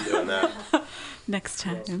probably would be doing that. Next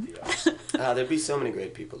time. There'd be so many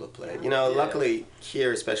great people to play. You know, luckily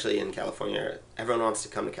here, especially in California, everyone wants to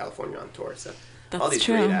come to California on tour. So all That's these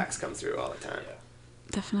true. great acts come through all the time.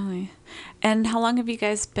 Definitely. And how long have you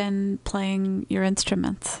guys been playing your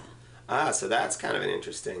instruments? So that's kind of an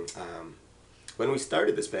interesting. When we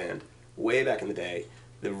started this band, way back in the day,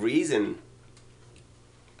 the reason,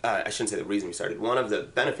 I shouldn't say the reason we started, one of the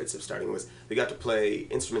benefits of starting was we got to play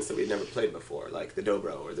instruments that we had never played before, like the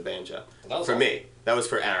dobro or the banjo. For me. That was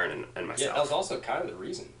for Aaron and myself. Yeah, that was also kind of the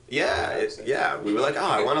reason. Yeah, we were like,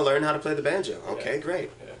 I want to learn how to play the banjo. Okay, great.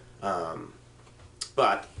 Yeah.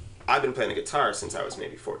 But I've been playing the guitar since I was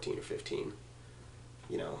maybe 14 or 15.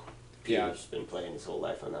 You know, Peter's been playing his whole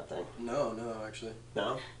life on that thing. no, actually.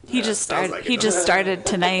 No? He Yeah, just sounds started. like He it. just started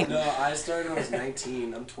tonight. No, I started when I was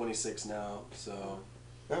 19. I'm 26 now, so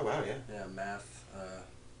Oh, wow, yeah. yeah, math,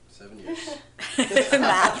 7 years.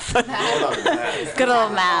 Math. Hold on to that. Good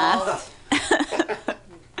old math.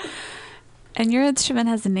 And your instrument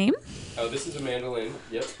has a name? Oh, this is a mandolin.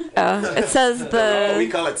 Yep. Oh, it says Oh, we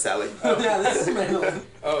the. call it Sally. Yeah, this is mandolin.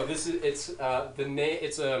 Oh, it's the name.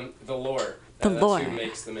 It's the lore. The That's lore. who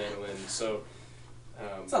makes the mandolin. So.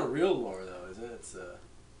 It's not a real lore though, is it? It's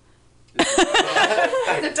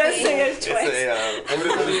It does say it It's a, I'm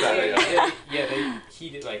gonna put this down.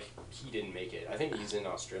 He didn't make it. I think he's in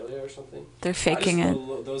Australia or something. They're faking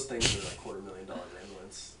it. Those things are like $250,000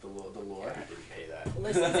 mandolins. The lore. I didn't pay that.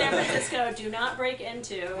 Listen, San Francisco, do not break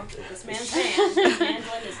into this man's band. His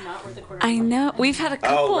mandolin is not worth a quarter. I know. We've had a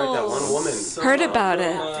couple. Oh, right, that one woman. Heard about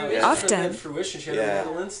it. Yeah. Often. Fruition, she had Yeah. her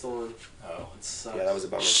mandolin stolen. Oh. It sucks. Yeah, that was a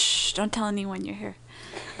bummer. Shh! Don't tell anyone you're here.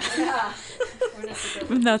 Yeah. We're not so good.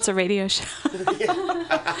 Even though it's a radio show.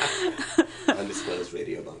 Undisclosed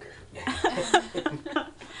radio bunker.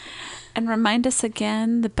 And remind us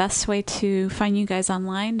again the best way to find you guys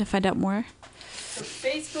online to find out more. So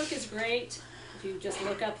Facebook is great. If you just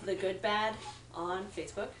look up The Good Bad on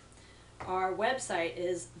Facebook. Our website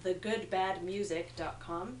is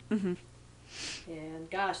thegoodbadmusic.com. And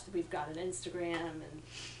gosh, we've got an Instagram and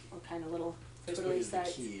all kind of little Facebook twiddly is the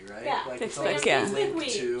sites. key, right? Yeah. Like, Facebook, it's yeah. always linked We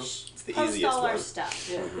to. It's the post easiest all our one.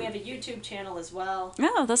 stuff. We have a YouTube channel as well.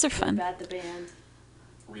 Oh, those are Good fun. Bad the Band.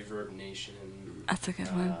 Reverb Nation. That's a good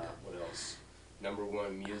one. What else? Number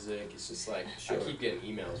One Music. It's just like I keep getting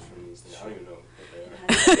emails from these things. I don't even know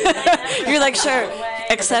what they are. You're like, sure,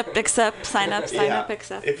 accept, sign up, Yeah.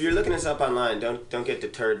 accept. If you're looking us up online, don't get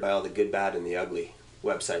deterred by all the good, bad, and the ugly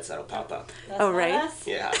websites that'll pop up. That's Oh, not right. us.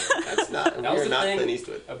 Yeah, that's not. That was We're the not thing Clint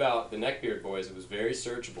Eastwood. about the Neckbeard Boys. It was very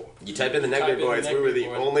searchable. You type in the Type Neckbeard in the Boys, we were the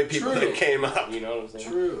Neckbeard Boys. only people True. that came up. You know what I'm saying?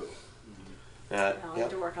 True.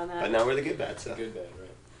 have to work on that. But now we're the good bad, so. Good bad, right?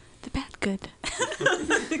 The bad good.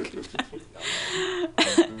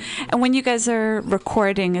 And when you guys are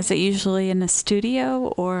recording, is it usually in a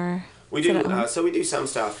studio or? We do. So we do some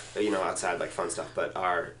stuff, outside, like fun stuff. But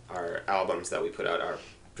our albums that we put out, our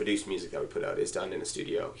produced music that we put out, is done in a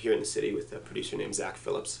studio here in the city with a producer named Zach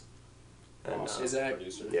Phillips. And, Zach,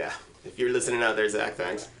 producer. Yeah. If you're listening out there, Zach,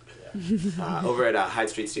 thanks. Over at Hyde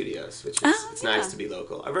Street Studios, which is it's nice to be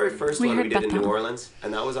local. Our very first one we did in New Orleans,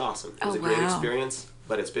 and that was awesome. It was a great experience,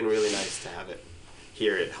 but it's been really nice to have it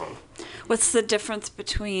here at home. What's the difference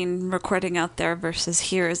between recording out there versus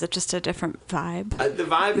here? Is it just a different vibe? The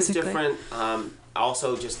vibe is different.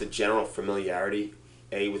 Also, just the general familiarity,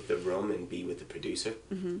 A, with the room, and B, with the producer.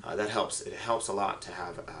 That helps. It helps a lot to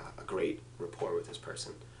have a great rapport with this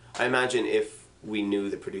person. I imagine if we knew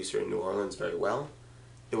the producer in New Orleans very well,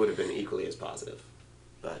 it would have been equally as positive.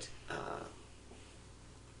 But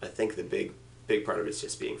I think the big part of it is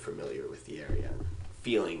just being familiar with the area,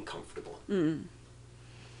 feeling comfortable.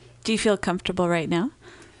 Do you feel comfortable right now?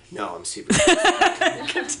 No, I'm super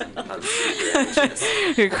anxious. I'm super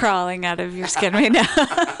anxious. You're crawling out of your skin right now.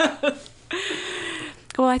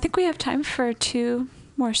 Well, I think we have time for 2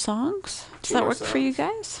 more songs. Does that work for you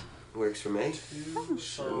guys? Works for me.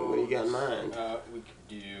 What do you got in mind? We could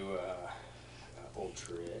do Old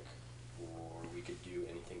Trick, or we could do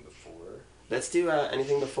Anything Before. Let's do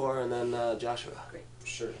Anything Before and then Joshua. Great.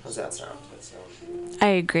 Sure. How's that sound? That sounds good. I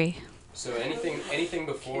agree. So Anything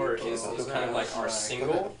Before is kind of like our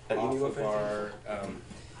single off of our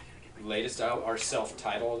latest album, our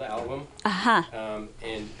self-titled album.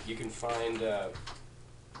 And you can find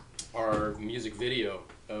our music video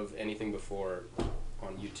of Anything Before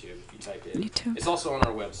on YouTube if you type in. YouTube. It's also on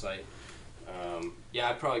our website.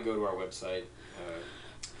 I'd probably go to our website,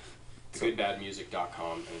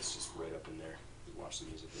 thegoodbadmusic.com, and it's just right up in there. You watch the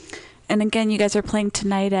music video. And again, you guys are playing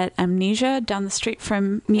tonight at Amnesia down the street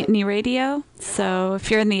from Mutiny Radio. So if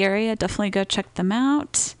you're in the area, definitely go check them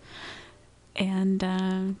out. And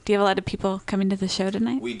do you have a lot of people coming to the show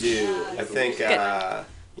tonight? We do. I think,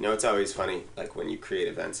 it's always funny, like when you create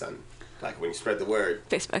events on, like when you spread the word.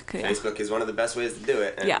 Facebook, yeah. Facebook is one of the best ways to do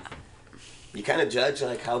it. And you kind of judge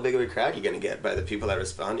like how big of a crowd you're going to get by the people that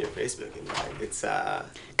respond to your Facebook. And like, it's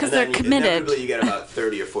because they're committed. Inevitably you get about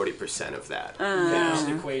 30 or 40% of that. There's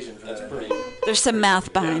an equation for that. Pretty. There's some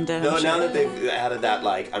math behind it. No, now that they've added that,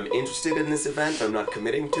 like, I'm interested in this event, I'm not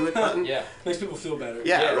committing to it button. Makes people feel better.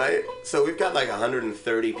 Yeah, right? So we've got like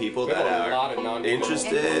 130 people that are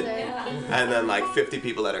interested, and then like 50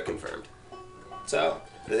 people that are confirmed. So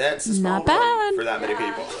that's a small room for that many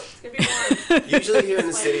people. Usually here in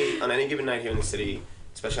the city, on any given night here in the city,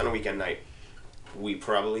 especially on a weekend night, we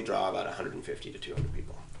probably draw about 150 to 200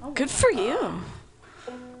 people. Good for you.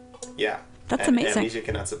 Yeah. That's amazing. Amnesia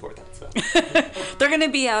cannot support that. So. They're going to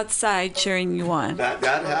be outside cheering you on. That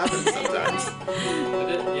happens sometimes.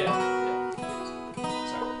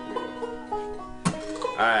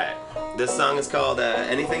 All right. This song is called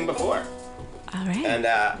Anything Before. All right. And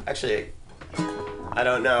actually, I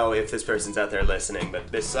don't know if this person's out there listening,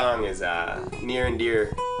 but this song is near and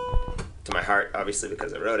dear to my heart, obviously,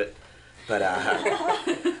 because I wrote it. But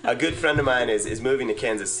a good friend of mine is moving to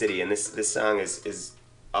Kansas City, and this song is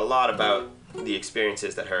a lot about the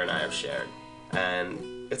experiences that her and I have shared.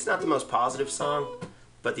 And it's not the most positive song,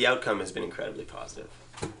 but the outcome has been incredibly positive.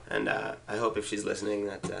 And I hope if she's listening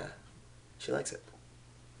that she likes it.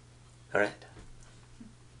 All right.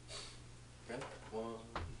 Okay. 1,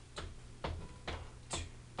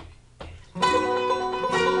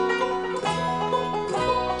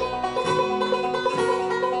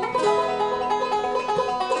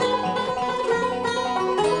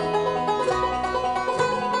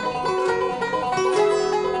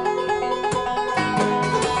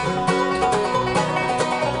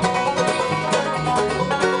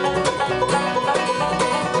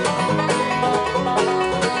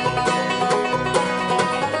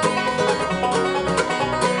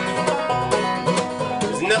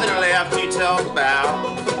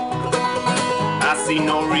 see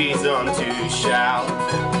no reason to shout.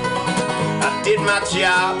 I did my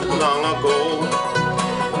job long ago,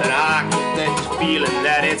 and I get the feeling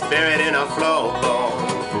that it's buried in a flow.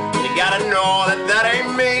 You gotta know that that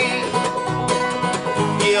ain't me.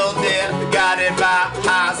 Gilded, guided by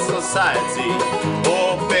high society,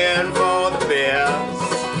 open for the best.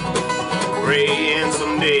 Praying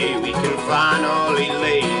someday we can finally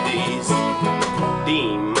lay these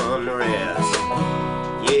demon rest.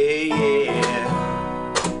 Yeah, yeah.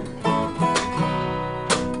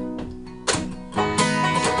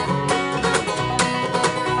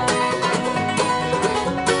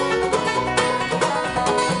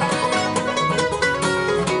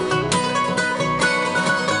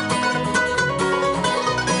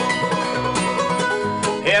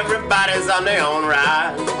 everybody's on their own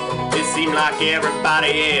ride. It seems like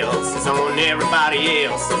everybody else is on everybody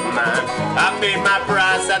else's mind. I paid my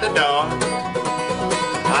price at the door.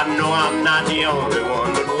 I know I'm not the only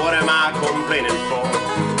one, but what am I complaining for?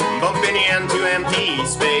 Bumping into empty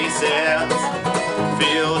spaces,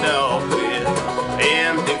 filled up with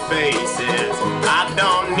empty faces. I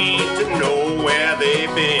don't need to know where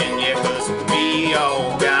they've been, yeah, 'cause we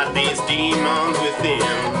all got these demons within.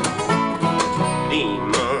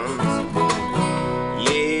 Demons,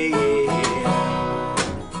 yeah, yeah.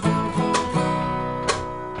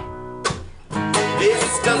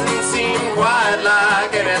 This doesn't seem quite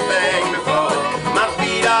like anything before. My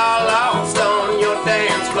feet are lost on your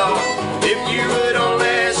dance floor. If you would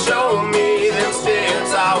only show me them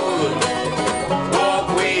steps, I would walk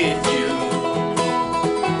with you.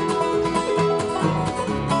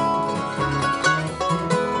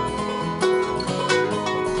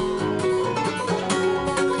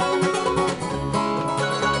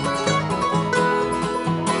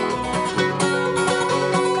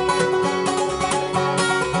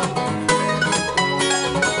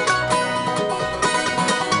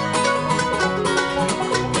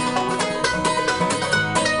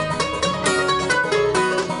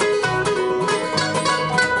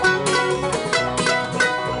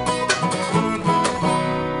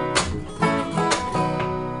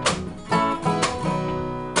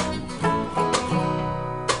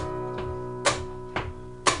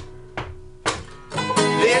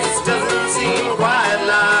 This doesn't seem quite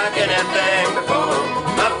like anything before.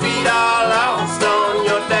 My feet are lost on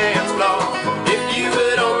your dance floor. If you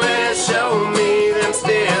would only show me them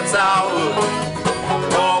steps, I would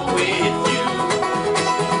walk with you.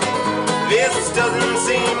 This doesn't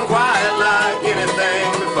seem quite like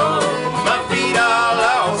anything before. My feet are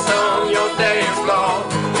lost on your dance floor.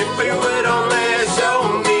 If you would only show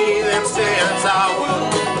me them steps, I would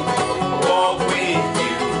walk with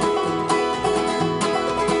you.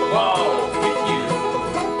 Walk with you.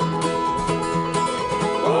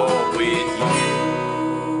 Walk with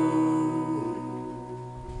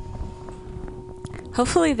you.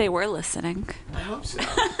 Hopefully they were listening. I hope so.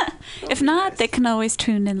 If not, they can always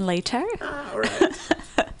tune in later. All right.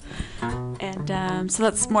 And so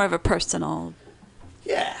that's more of a personal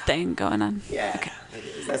Yeah. thing going on. Yeah. It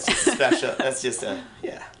is. That's just a special. That's just a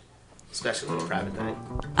special little private night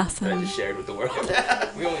that I Awesome. just shared with the world.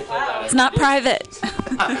 We only play that. It's not private.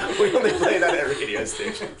 We only play that at radio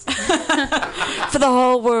stations. For the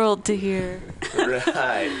whole world to hear. Right.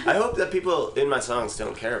 I hope that people in my songs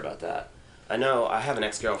don't care about that. I know I have an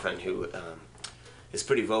ex-girlfriend who is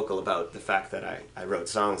pretty vocal about the fact that I wrote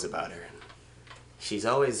songs about her. She's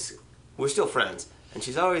always, we're still friends, and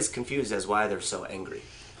she's always confused as why they're so angry.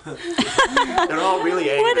 They're all really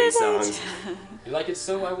angry songs. You like it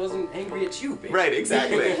so I wasn't angry at you, baby. Right,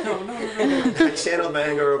 exactly. No. I channeled my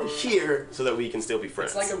anger over here so that we can still be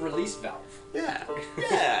friends. It's like a release valve. Yeah,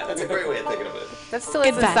 that's a great way of thinking of it. That still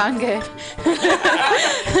doesn't Goodbye. sound good.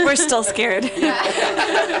 We're still scared.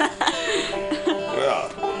 Well,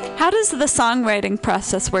 How does the songwriting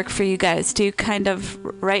process work for you guys? Do you kind of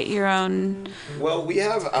write your own? well, we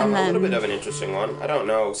have a And little then- bit of an interesting one. I don't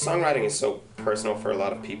know. Songwriting is so personal for a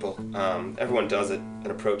lot of people. Everyone does it and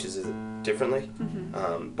approaches it differently.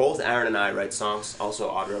 Both Aaron and I write songs.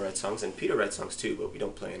 Also, Audra writes songs, and Peter writes songs too, but we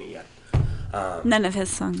don't play any yet. None of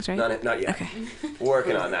his songs, right? Not yet. Okay.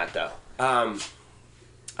 Working on that though.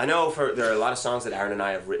 I know there are a lot of songs that Aaron and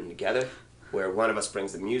I have written together, where one of us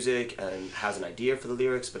brings the music and has an idea for the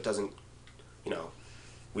lyrics, but doesn't,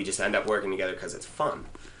 we just end up working together because it's fun.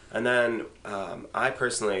 And then I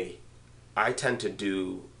tend to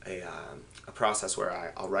do a process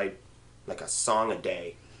where I'll write like a song a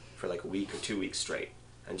day for like a week or 2 weeks straight,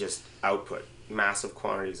 and just output massive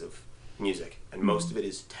quantities of music, and most of it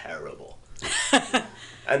is terrible.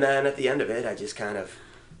 And then at the end of it, I just kind of,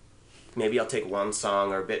 maybe I'll take one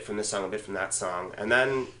song or a bit from this song, a bit from that song, and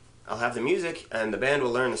then I'll have the music and the band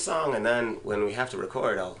will learn the song, and then when we have to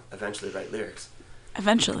record, I'll eventually write lyrics.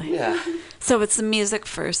 Eventually. Yeah. So it's the music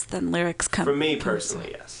first, then lyrics come. For me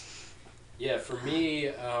personally, yes. Yeah, for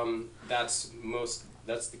me, that's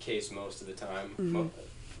the case most of the time.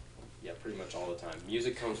 Yeah, pretty much all the time.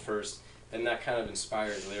 Music comes first, then that kind of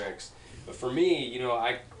inspires lyrics. But for me,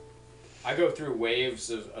 I go through waves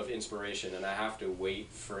of inspiration, and I have to wait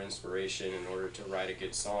for inspiration in order to write a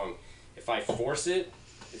good song. If I force it,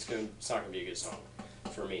 it's not gonna be a good song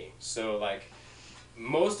for me. So like,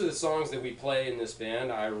 most of the songs that we play in this band,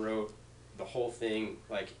 I wrote the whole thing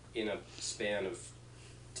like in a span of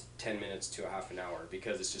 10 minutes to a half an hour,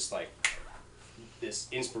 because it's just like this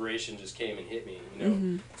inspiration just came and hit me.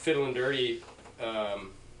 Fiddle and Dirty,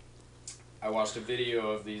 I watched a video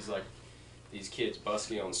of these kids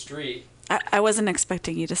busking on the street. I wasn't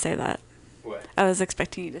expecting you to say that. What? I was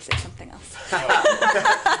expecting you to say something else.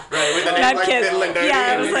 Right, with the name like Fiddle and Dirty,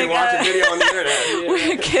 yeah, and I was you like, can watch a video on the internet.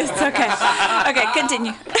 We're kids, okay. Okay,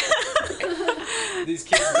 continue. These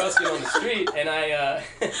kids busking on the street, and I,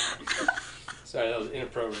 sorry, that was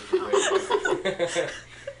inappropriate.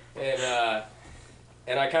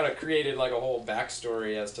 And I kind of created like a whole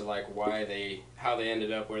backstory as to like how they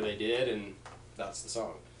ended up where they did, and that's the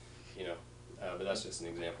song, you know. But that's just an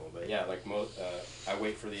example. But yeah, like I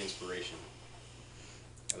wait for the inspiration.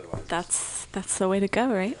 Otherwise, that's the way to go,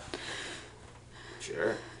 right?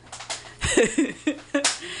 Sure.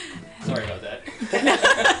 Sorry about that.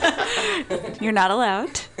 You're not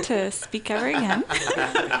allowed to speak ever again.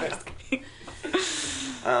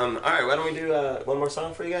 All right, why don't we do one more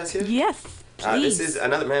song for you guys here? Yes, please. This is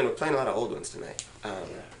another man. We're playing a lot of old ones tonight.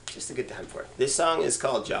 Just a good time for it. This song is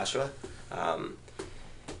called Joshua.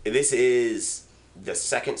 This is the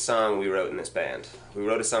second song we wrote in this band. We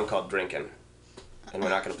wrote a song called Drinkin', and we're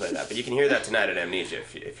not going to play that. But you can hear that tonight at Amnesia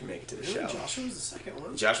if you make it to the show. Joshua was the second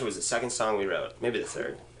one? Joshua was the second song we wrote, maybe the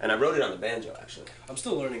third. And I wrote it on the banjo, actually. I'm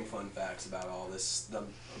still learning fun facts about all this.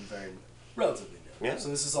 I'm very relatively new. Yeah. So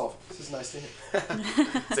this is nice to hear.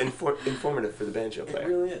 It's informative for the banjo player. It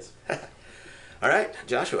really is. All right,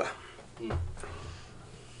 Joshua.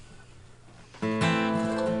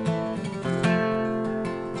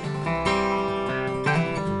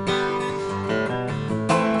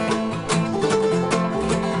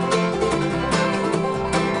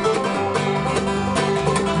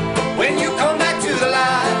 When you come back to the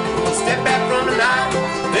light, step back from the night,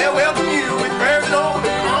 they'll welcome you with prayers and open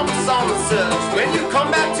arms on the such. When you come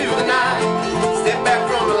back to the night, step back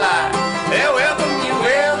from the light, they'll welcome you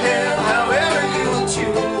well, however you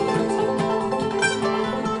choose.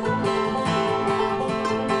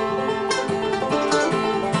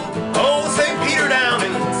 Oh, St. Peter down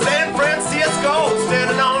in San Francisco,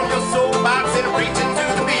 standing on your soapbox and preaching to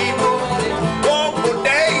the people. Walk for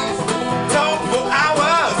days, talk for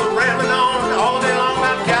hours, rambling on all day long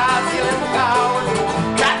about God's healing power.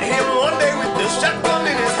 Got him one day with the shotgun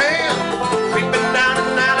in his hand, creeping down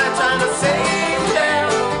an alley trying to save him down.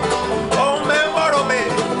 Oh man, Bartleby,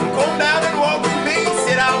 come down and walk with me.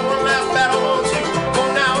 Sit out one last battle, won't you?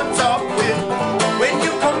 Come now and talk with. When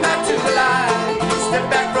you come back to the light, step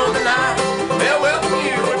back from the night, they'll welcome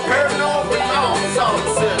you with prayers and open arms on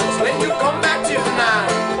the service. When you come back to the night,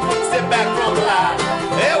 step back from the light,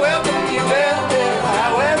 they'll welcome you well,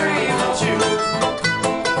 however you choose.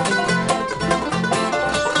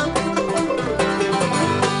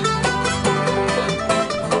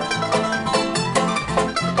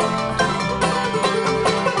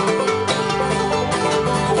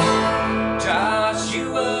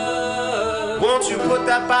 Joshua, Won't you put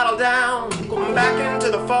that bottle down, come back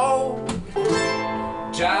into the fold?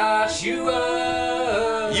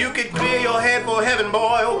 Joshua, You could clear your head for heaven,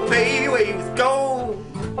 boy, or pay your way with gold.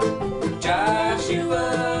 Joshua,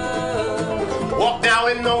 Walk now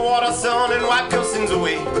in the water, son, and wipe your sins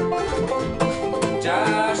away.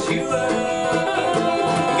 Joshua,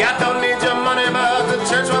 God don't need your money, but the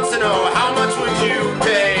church wants to know how much would you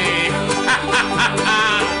pay?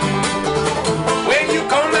 When you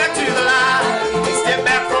come back to the light, step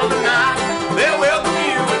back from the night, they'll welcome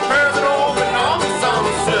you with prayers and open arms on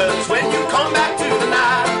the search. When you come back to the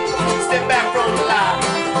night, step back from the light,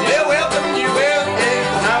 they'll welcome you well,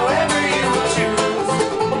 however you choose.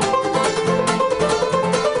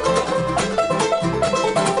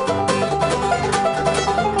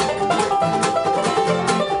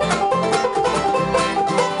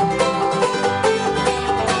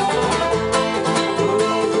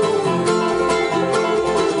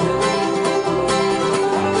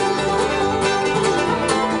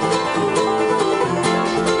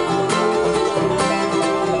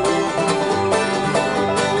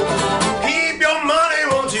 Keep your money,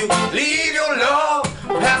 won't you? Leave your love.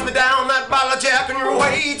 Pass me down that bottle of Jack on your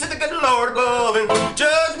way to the good Lord above. And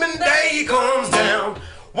Judgment Day comes down.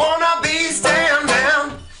 Wanna be stand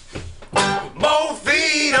down, both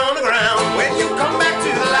feet on the ground. When you come back to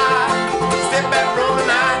the light, step back from the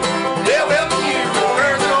night, they'll welcome you with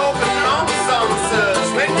prayers and open arms on the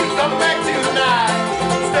such. When you come back to the night,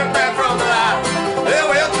 step back from the light, they'll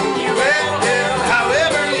welcome you well,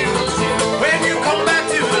 however you choose. When you come back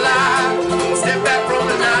to the light, step back from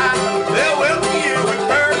the night, they'll welcome you with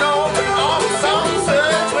prayers and open arms on the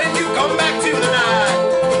such. When you come back to the night,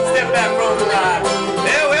 step back from the light,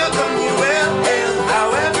 they'll welcome you well,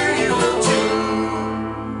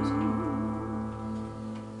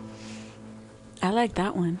 I like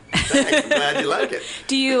that one. Thanks. I'm glad you like it.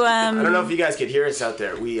 Do you? I don't know if you guys could hear us out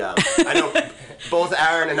there. I know both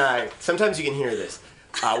Aaron and I. Sometimes you can hear this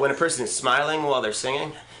when a person is smiling while they're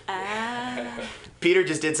singing. Peter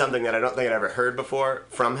just did something that I don't think I'd ever heard before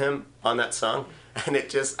from him on that song, and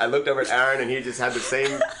I looked over at Aaron and he just had the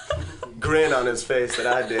same grin on his face that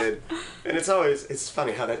I did, and it's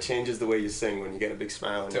funny how that changes the way you sing when you get a big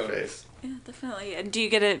smile on your face. Yeah, definitely. And do you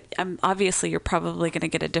get it? Obviously, you're probably going to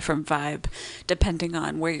get a different vibe depending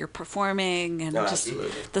on where you're performing and just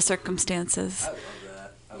the circumstances. I love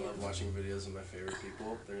that. I love watching videos of my favorite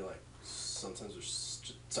people. They're like, sometimes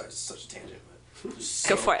sorry, it's such a tangent, but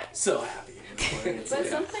go for it. So happy. But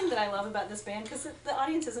something that I love about this band, because the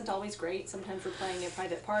audience isn't always great. Sometimes we're playing at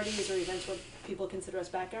private parties or events where people consider us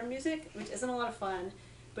background music, which isn't a lot of fun.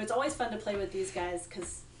 But it's always fun to play with these guys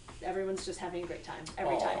because everyone's just having a great time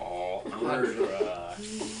every time.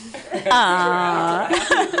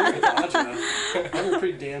 Having a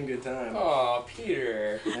pretty damn good time. Aw,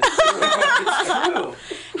 Peter. It's true.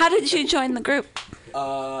 How did you join the group?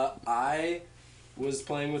 I was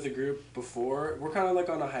playing with a group before. We're kind of like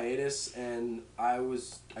on a hiatus, and I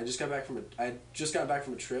just got back from a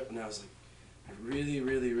trip, and I was like, I really,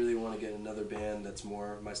 really, really want to get another band that's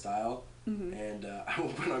more my style. Mm-hmm. And I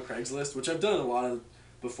went on Craigslist, which I've done a lot of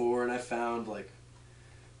before, and I found like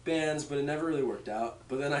bands, but it never really worked out.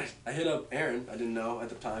 But then I hit up Aaron. I didn't know at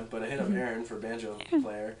the time, but I hit up Aaron for banjo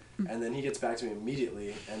player, and then he gets back to me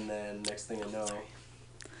immediately, and then next thing I know,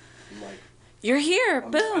 I'm like, you're here.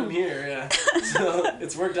 Boom. I'm here, yeah. So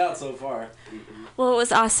it's worked out so far. Well, it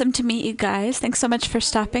was awesome to meet you guys. Thanks so much for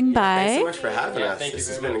stopping by. Thanks so much for having us. This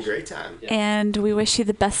has been a great time. Yeah. And we wish you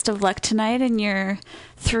the best of luck tonight. And you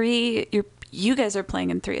guys are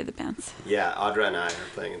playing in 3 of the bands. Yeah, Audra and I are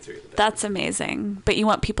playing in 3 of the bands. That's amazing. But you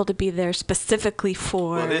want people to be there specifically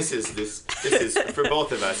for... Well, this is for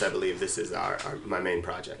both of us. I believe this is my main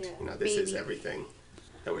project. Yeah. This is everything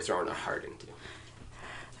that we're throwing our heart into.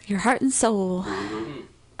 Your heart and soul. Mm-hmm.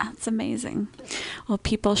 That's amazing. Well,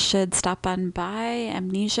 people should stop on by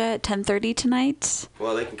Amnesia at 10:30 tonight.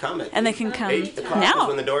 Well, they can come and they can come 8 o'clock now. Is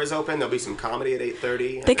when the doors open. There'll be some comedy at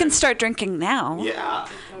 8:30. They can start drinking now. Yeah.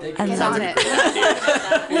 And get on it.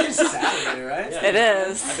 It's Saturday, right? It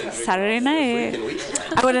is Saturday night.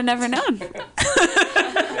 I would have never known.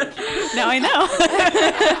 Now I know.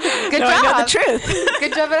 Good now job. I know the truth.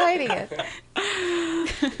 Good job at hiding it.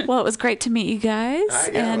 Well, it was great to meet you guys,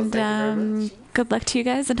 right, yeah, and well, thank you very much. good luck to you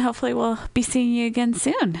guys, and hopefully we'll be seeing you again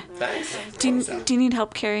soon. Thanks. Do you need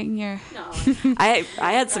help carrying your... No. I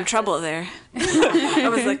had some trouble there. I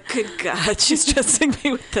was like, good God, she's trusting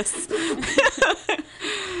me with this. That's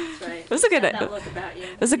right. It was a good... That look about you.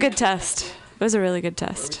 It was a good test. It was a really good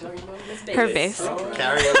test. Her bass.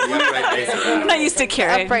 Carrying the upright bass around. I'm not used to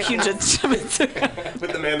carrying huge instruments around.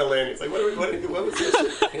 With the mandolin. It's like, what was this?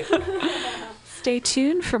 Stay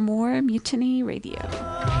tuned for more Mutiny Radio.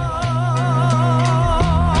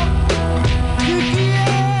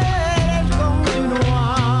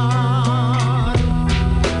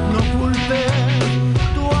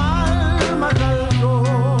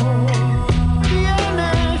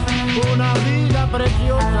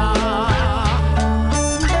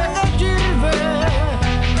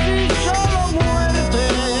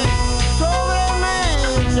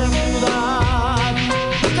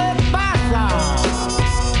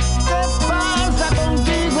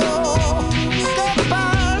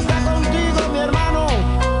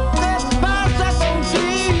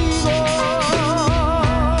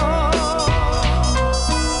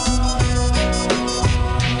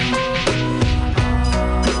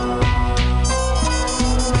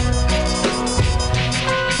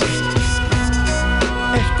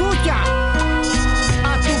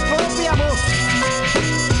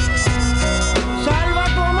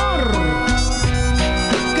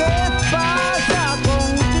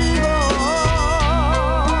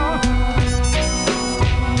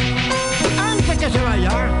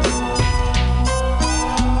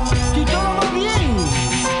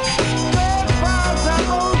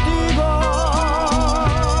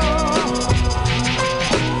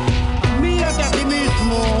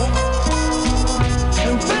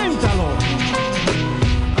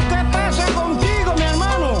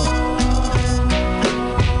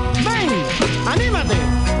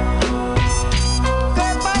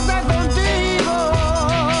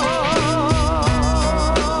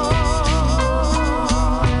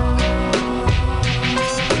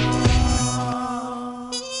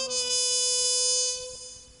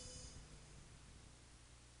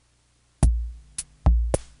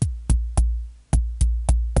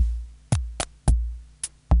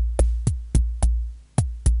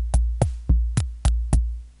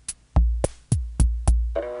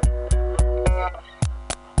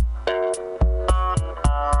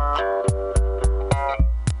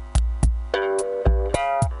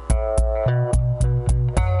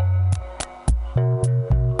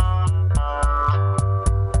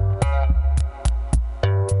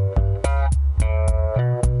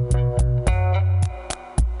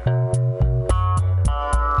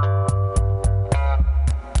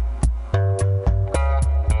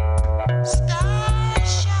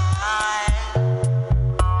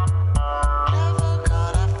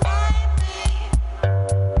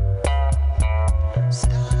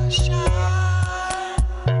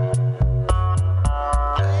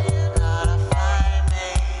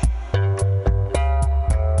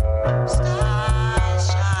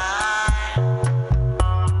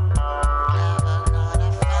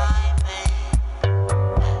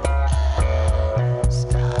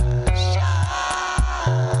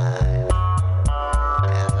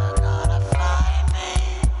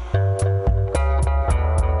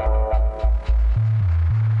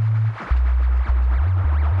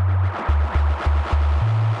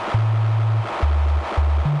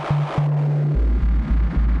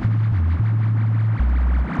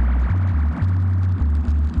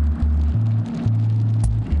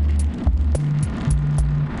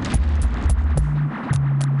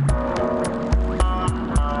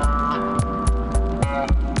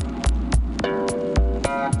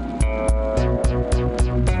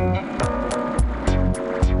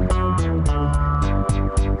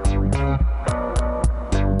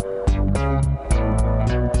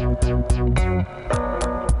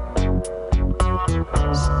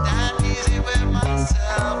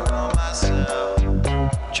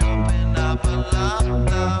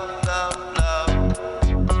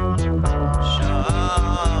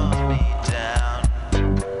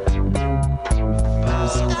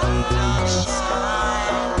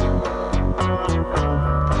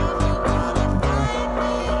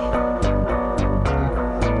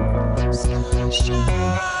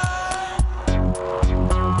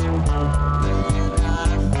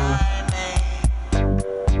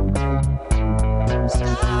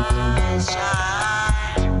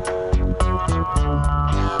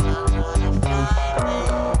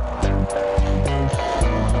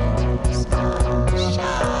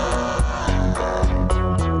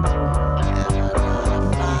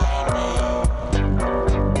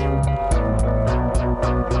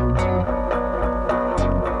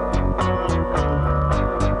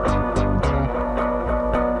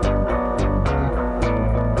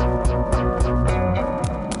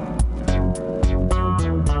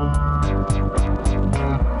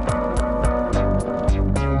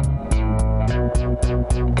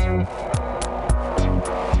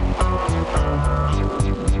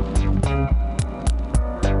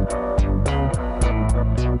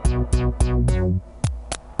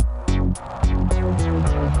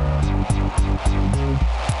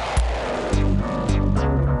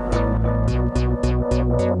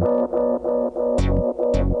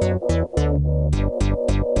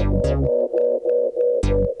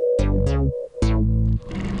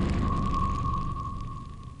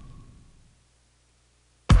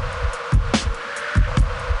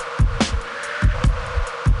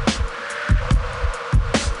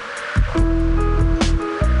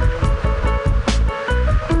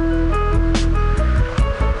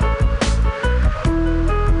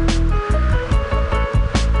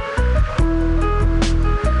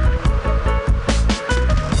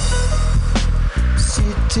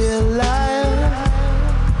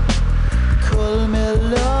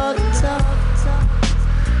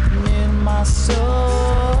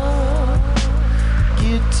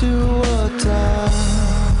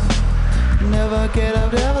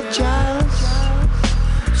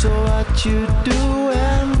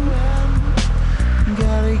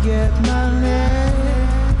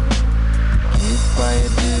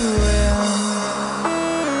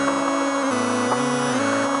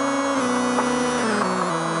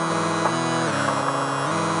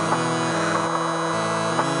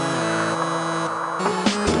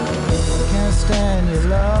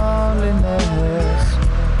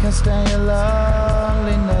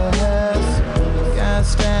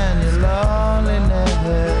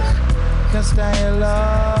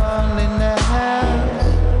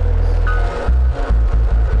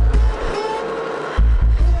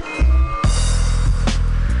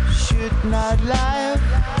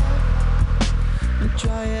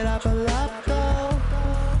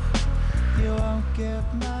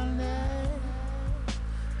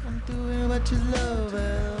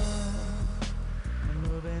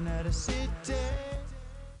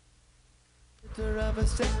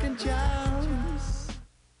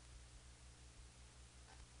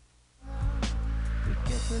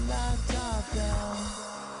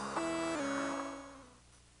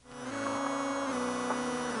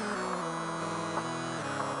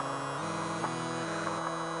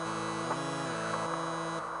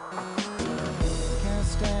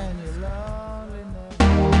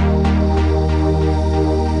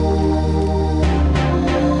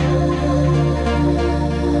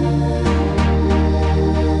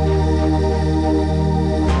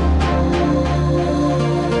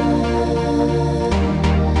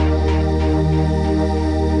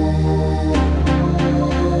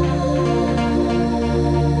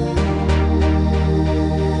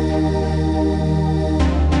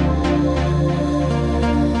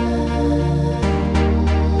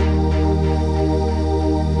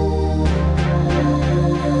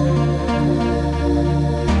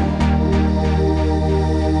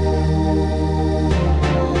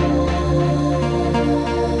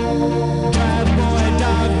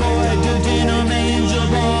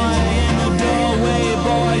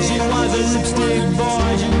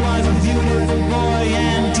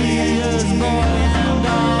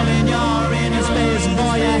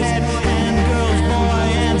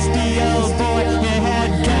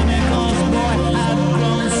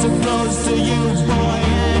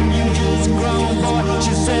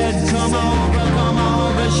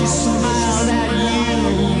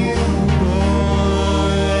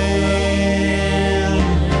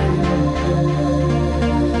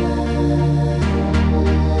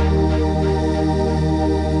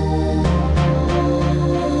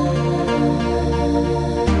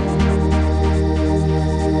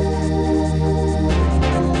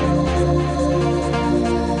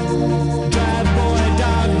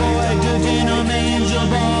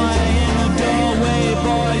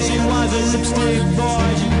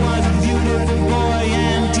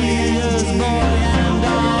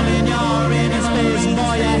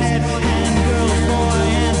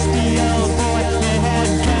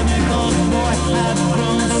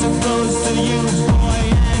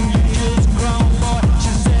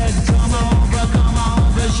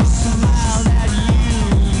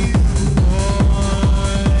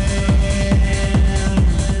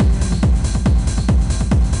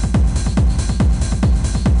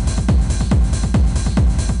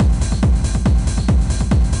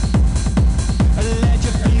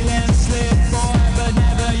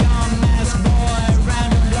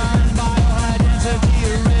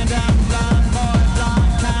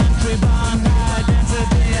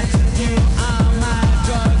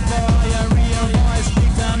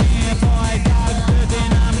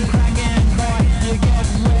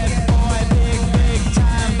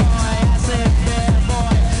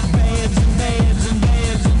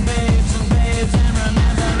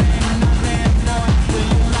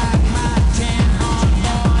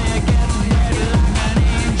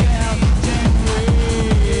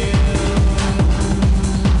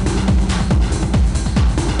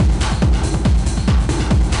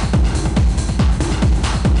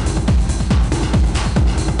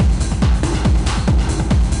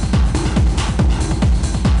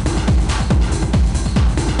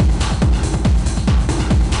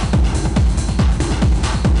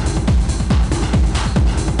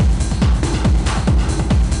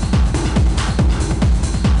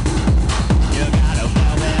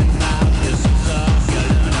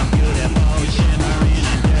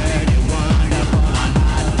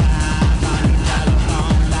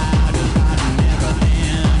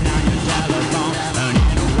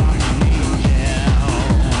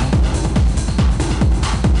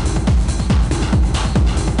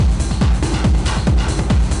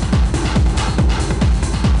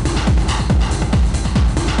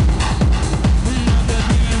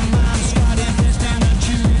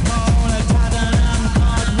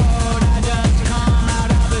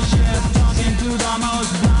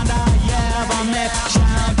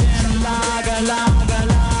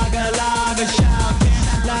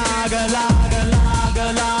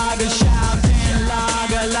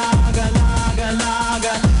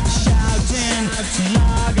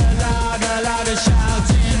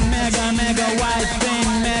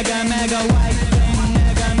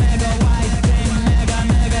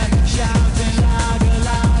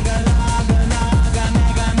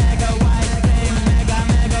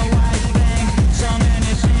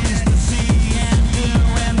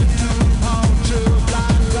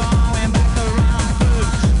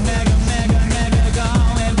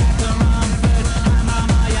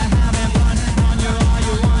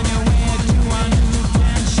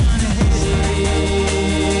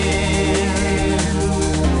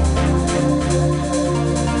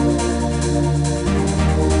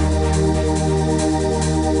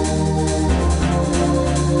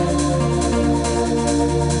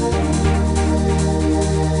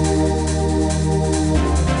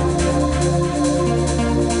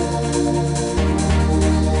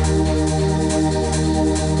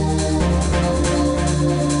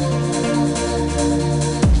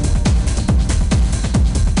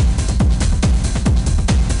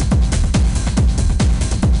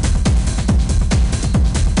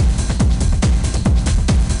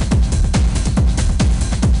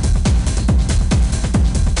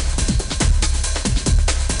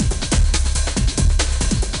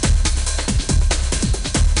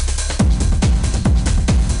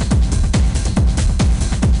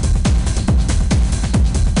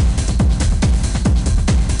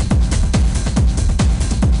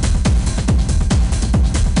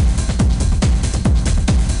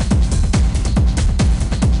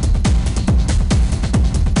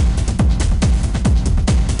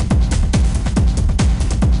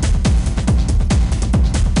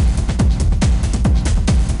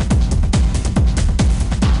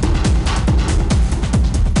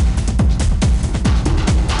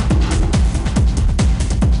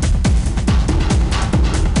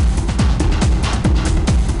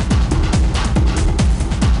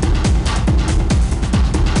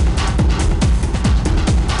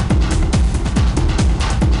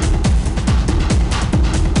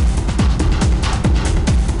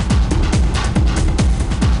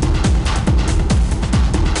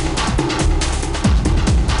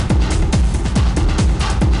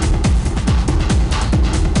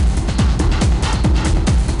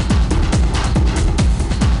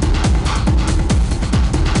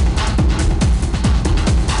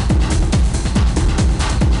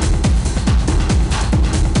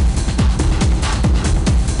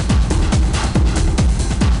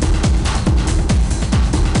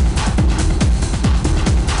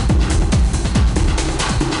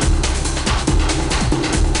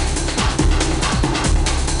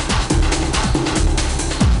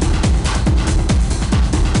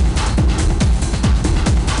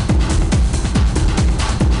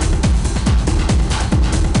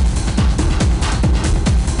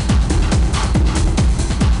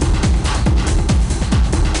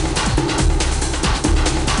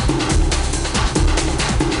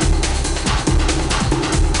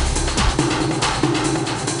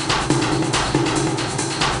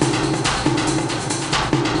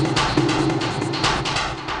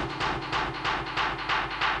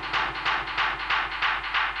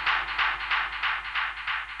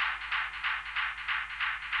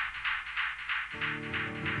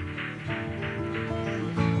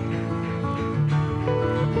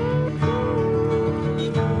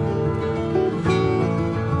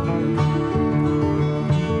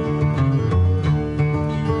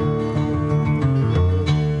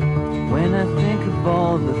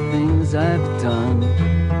 I've done,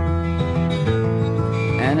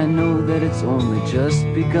 and I know that it's only just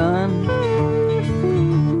begun.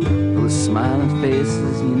 Those smiling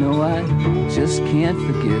faces, you know I just can't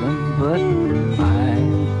forget them, but I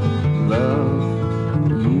love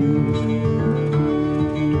you.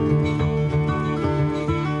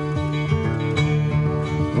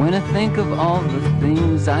 When I think of all the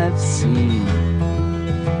things I've seen,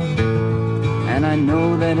 and I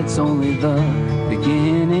know that it's only the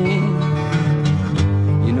beginning.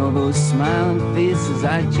 You know those smiling faces,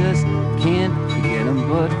 I just can't forget them,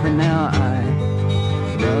 but for now I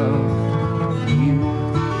love you.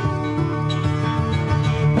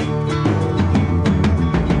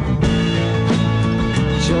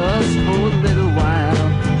 Just for a little while,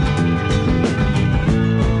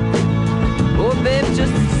 oh babe,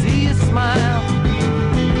 just to see you smile.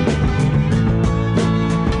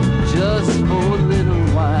 Just for a little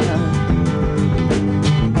while.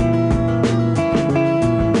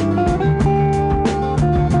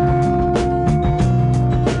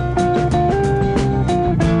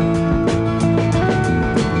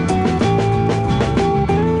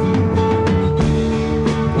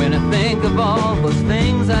 When I think of all those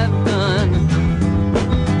things I've done,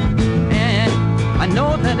 and I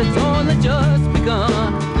know that it's only just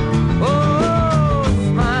begun. Oh,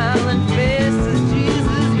 smiling faces,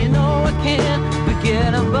 Jesus, you know I can't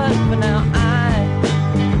forget them, but for now I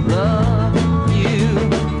love you.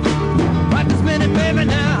 Right this minute, baby,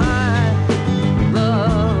 now I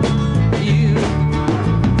love you.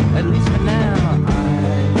 At least for now I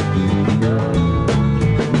love you.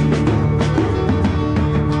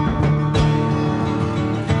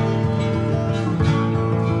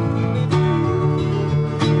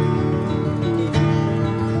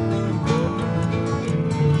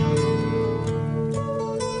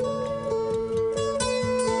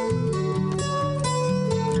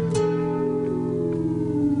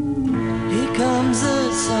 Here comes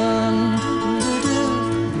the sun,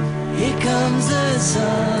 here comes the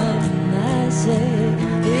sun. I say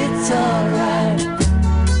it's alright.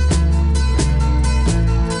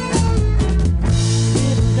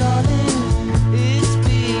 Little darling, it's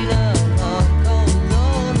been a long, cold,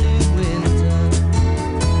 lonely winter.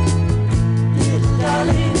 Little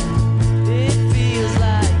darling, it feels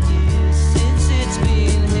like years since it's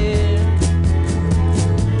been here.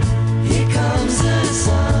 Here comes the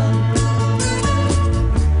sun.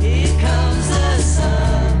 Here comes the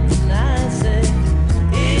sun, I say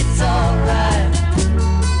it's alright.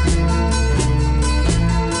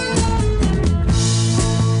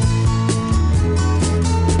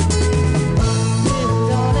 Little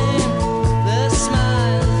darling, the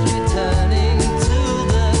smiles returning to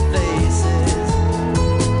the faces.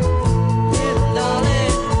 Little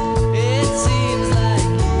darling, it seems like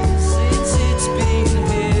years since it's been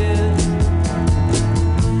here.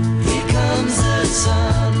 Here comes the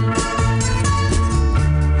sun.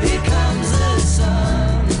 Here comes the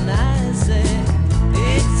sun, I say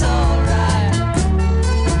it's alright.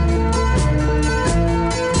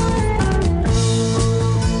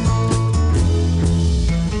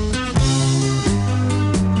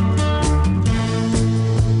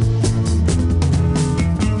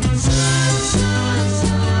 Sun, sun,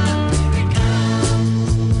 sun, here it comes.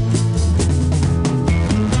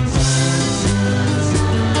 Sun, sun, sun,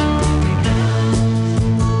 here it comes. Sun,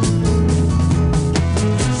 sun, sun, here it comes.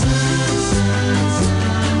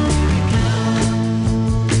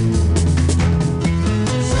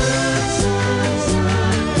 Sun, sun, sun,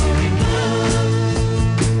 here it comes.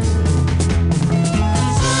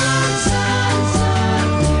 Sun, sun, sun,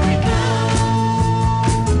 here it comes.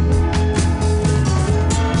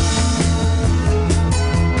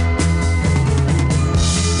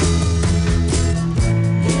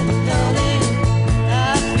 Little darling,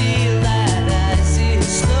 I feel that ice is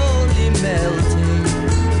slowly melting.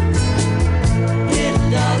 Little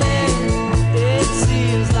darling, it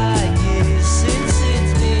seems like years since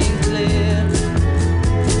it's been clear.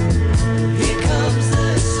 Here comes the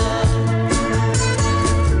sun.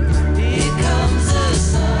 Here comes the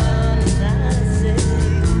sun. I say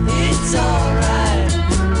it's alright.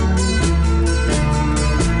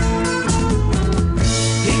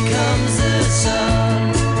 Here comes the sun.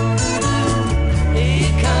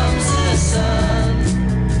 Here comes the sun.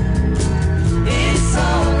 It's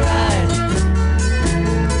alright.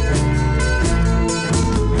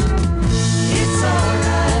 It's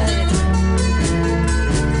alright.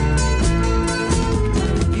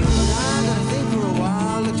 You and I gotta think for a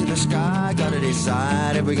while, look to the sky, gotta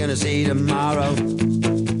decide if we're gonna see tomorrow.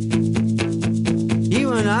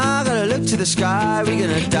 You and I gotta look to the sky, we're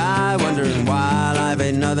gonna die wondering why life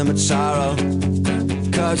ain't nothing but sorrow.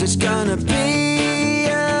 'cause it's gonna be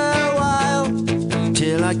a while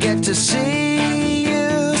till I get to see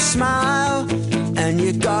you smile, and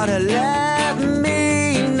you gotta let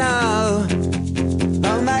me know,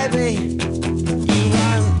 oh maybe you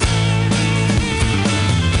won't.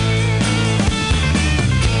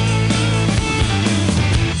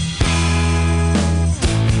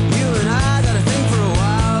 You and I gotta think for a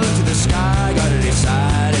while, look to the sky, gotta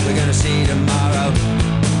decide if we're gonna see tomorrow.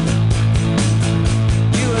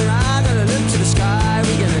 You and I gotta look to the sky,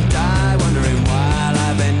 we're gonna die wondering why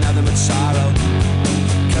I've been nothing but sorrow,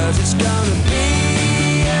 'cause it's gonna be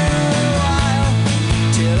a while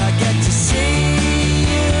till I get to see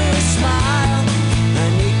you smile,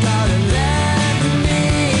 and you gotta let me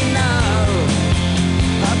know,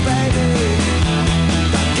 oh baby,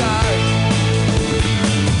 I got it.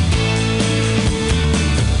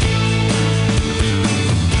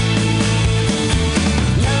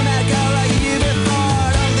 Never met a girl like you before,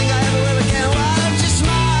 I don't think I ever will again. Why don't you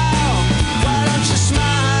smile? Why don't you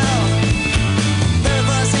smile? Very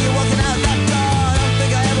first thing you're walking out that door, I don't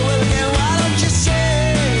think I ever will again. Why don't you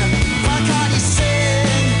sing? Why can't you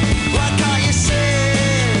sing? Why can't you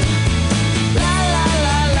sing? La la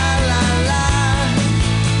la la la la.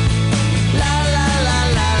 La la la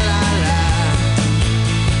la la la.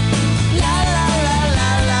 La la la la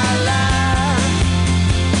la la.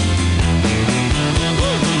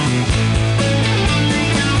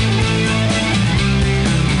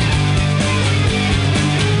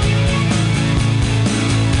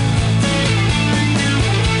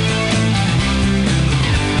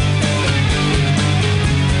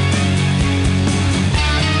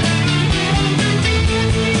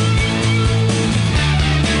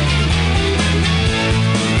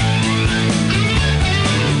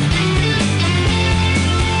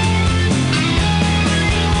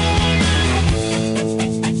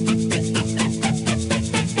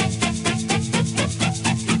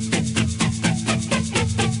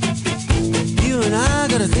 You and I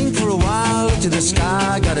gotta think for a while, look to the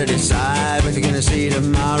sky, gotta decide what you're gonna see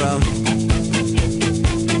tomorrow.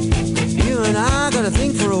 You and I gotta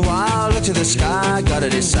think for a while, look to the sky, gotta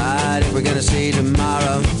decide if we're gonna see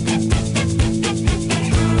tomorrow.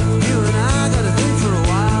 You and I gotta think for a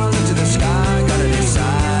while, look to the sky, gotta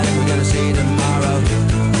decide if we're gonna see tomorrow.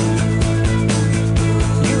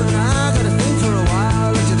 You and I gotta think for a while,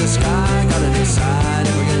 look to the sky, gotta decide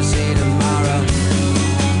if we're gonna see tomorrow.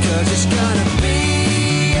 'Cause it's gonna be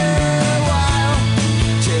a while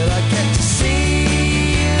till I get to see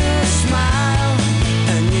you smile,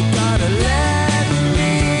 and you gotta let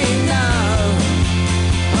me know,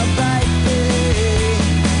 oh baby.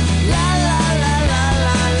 La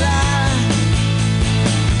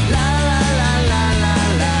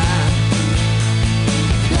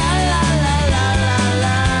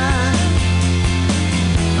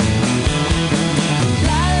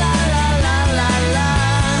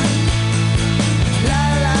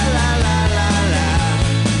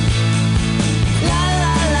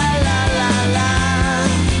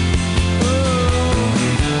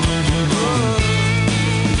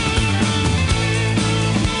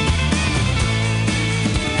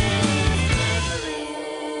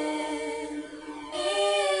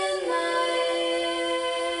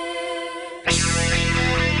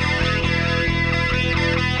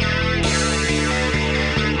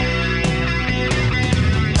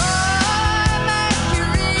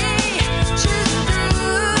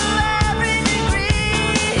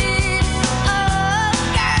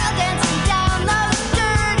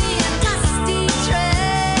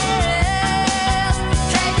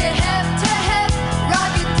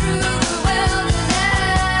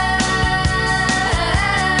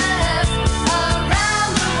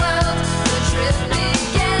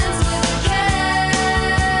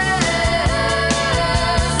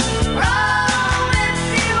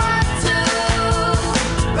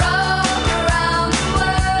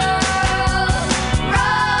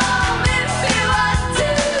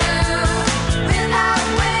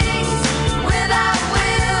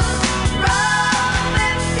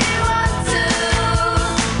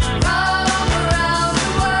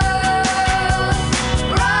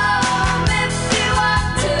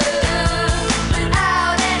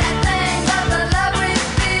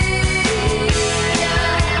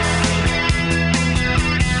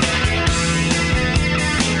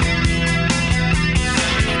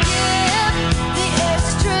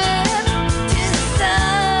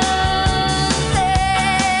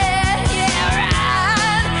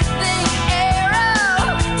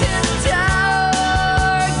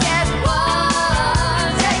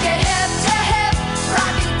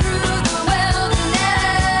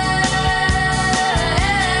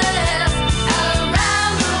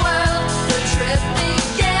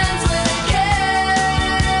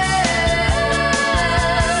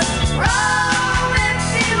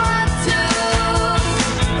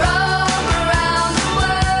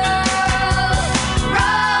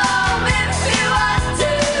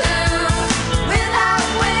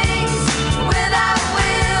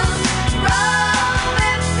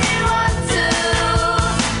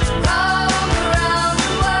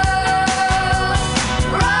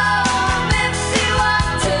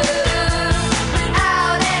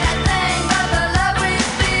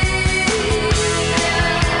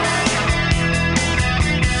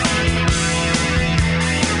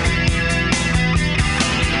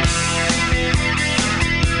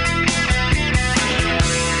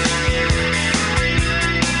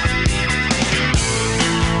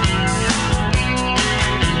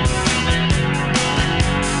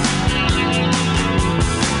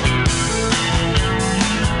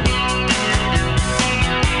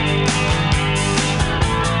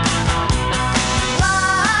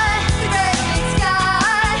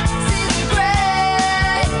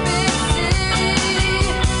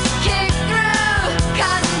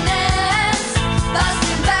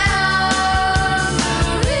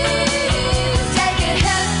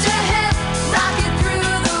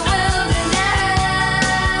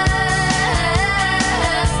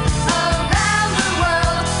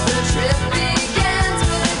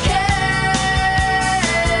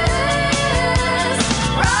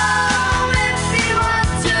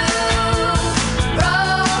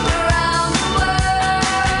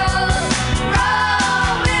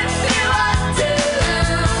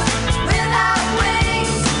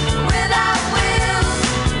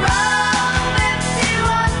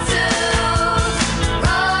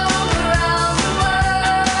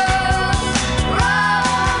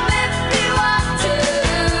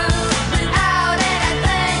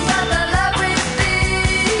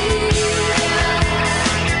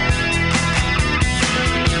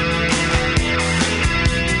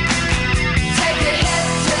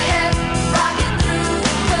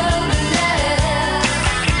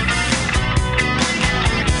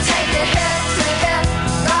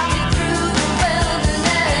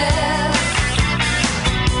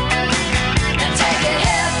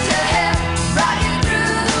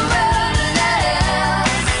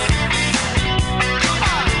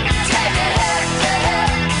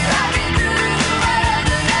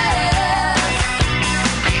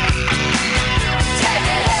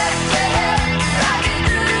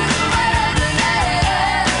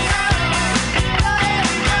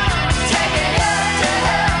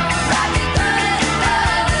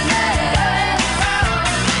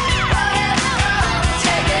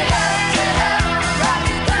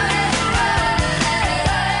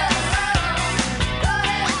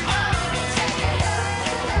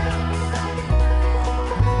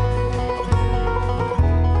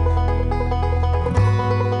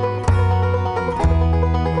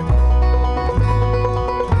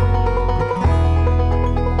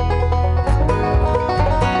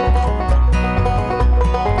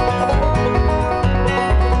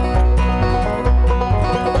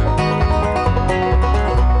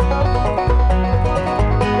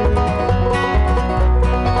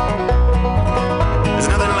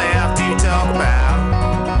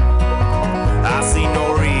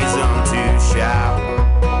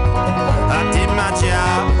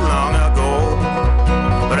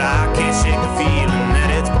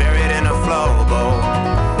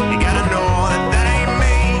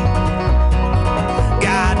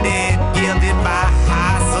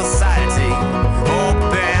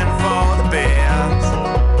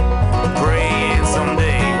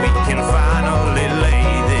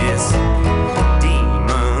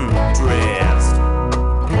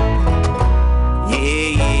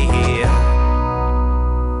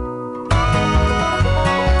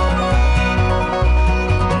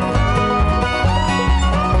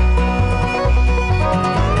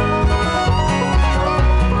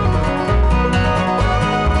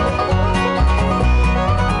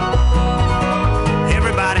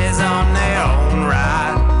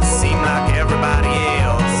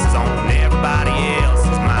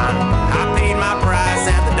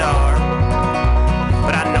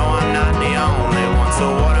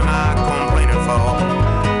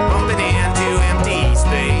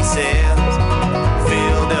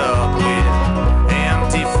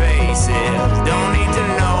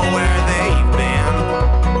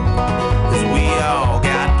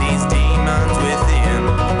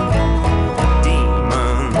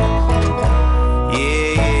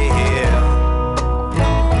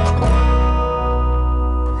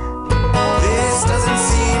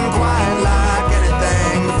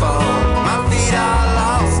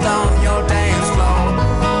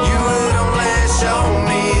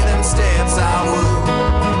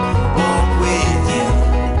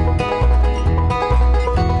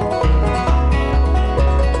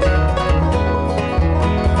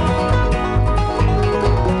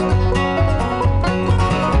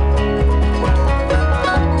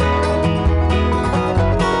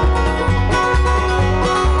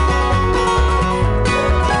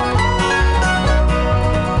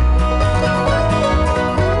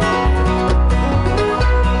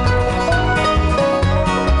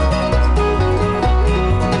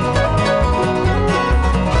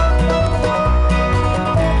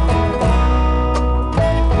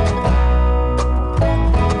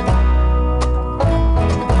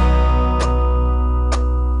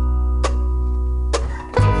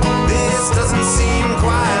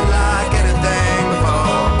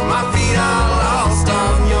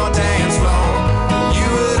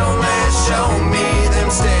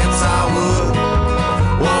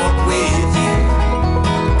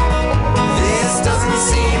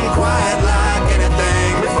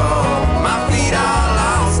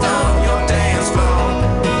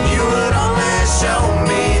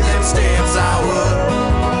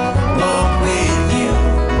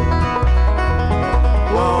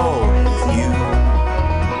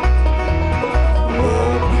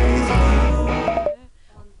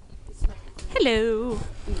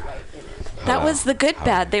was The Good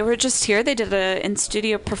Bad. They were just here. They did a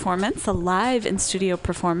in-studio performance, a live in-studio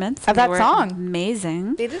performance. Of that They were song.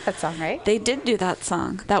 Amazing. They did that song, right? They did do that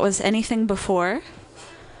song. That was Anything Before.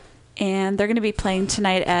 And they're going to be playing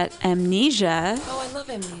tonight at Amnesia. Oh, I love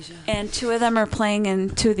Amnesia. And two of them are playing in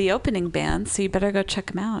two of the opening bands, so you better go check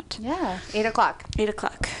them out. Yeah, 8 o'clock. 8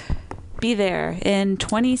 o'clock. Be there in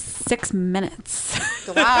 26 minutes.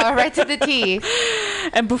 Wow, right to the T.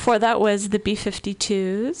 And before that was the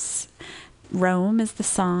B-52s. Rome is the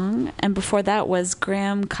song. And before that was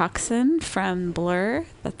Graham Coxon from Blur.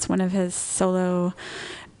 That's one of his solo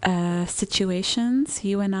situations,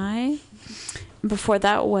 You and I. Before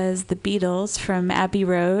that was the Beatles from Abbey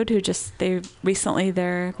Road, who recently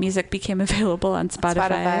their music became available on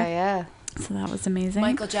Spotify. Yeah. So that was amazing.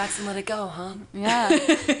 Michael Jackson let it go, huh? Yeah.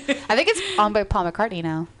 I think it's owned by Paul McCartney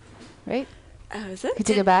now, right? Oh, is it? He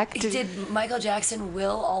took it back. Did Michael Jackson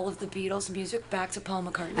will all of the Beatles music back to Paul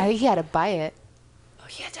McCartney? I think he had to buy it. Oh,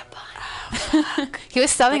 he had to buy it. He was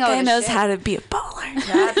selling all That guy his knows shit. how to be a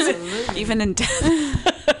baller. Absolutely. Even in death.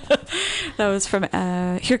 That was from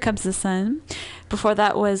Here Comes the Sun. Before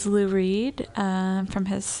that was Lou Reed from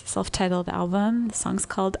his self-titled album. The song's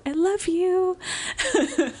called I Love You.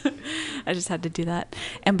 I just had to do that.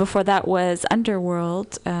 And before that was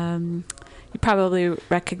Underworld. You probably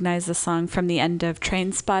recognize the song from the end of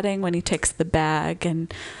Trainspotting when he takes the bag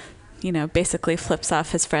and basically flips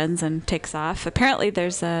off his friends and takes off. Apparently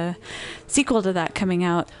there's a sequel to that coming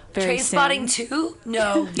out very soon. Trainspotting 2?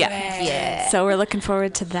 No way. Yeah. So we're looking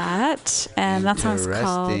forward to that. And that song's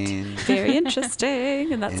called Very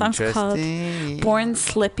Interesting. And that song's called Born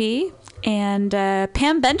Slippy. And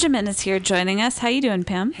Pam Benjamin is here joining us. How you doing,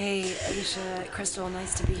 Pam? Hey, Aisha, Crystal,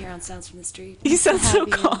 nice to be here on Sounds from the Street. You sound so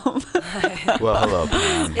calm. Well, hello,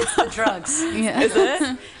 Pam. It's the drugs. Yeah. Is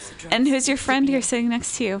it? And who's your friend here sitting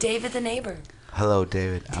next to you? David the neighbor. Hello,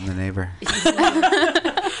 David. I'm the neighbor.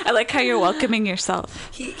 I like how you're welcoming yourself.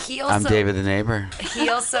 He also, I'm David the neighbor. He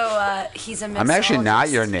also, he's a mixologist. I'm actually not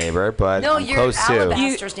your neighbor, but no, I'm you're close to.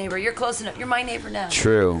 Alabaster's neighbor. You're close enough. You're my neighbor now.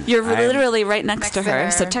 True. You're literally right next to her,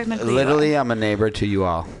 so technically literally, I'm a neighbor to you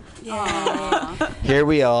all. Yeah. Here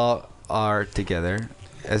we all are together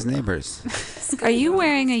as neighbors. Are you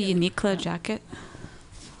wearing a Uniqlo jacket?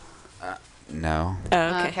 No.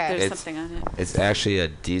 Oh, okay. There's something on it. It's actually a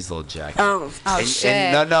diesel jacket. Oh, shit.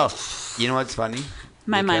 And no. You know what's funny?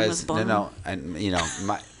 My mind was blown. No. And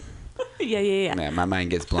my. Yeah. Man, my mind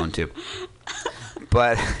gets blown too.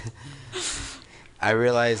 But I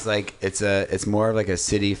realized it's more of like a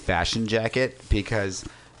city fashion jacket because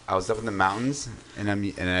I was up in the mountains and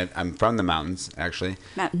I'm from the mountains actually.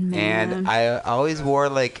 Mountain man. And I always wore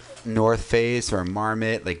like North Face or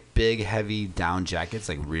Marmot, like big heavy down jackets,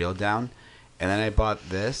 like real down. And then I bought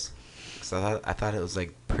this because I thought it was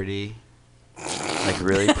like pretty, like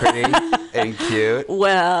really pretty and cute.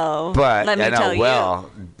 Well, but let me tell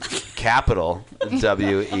you. Capital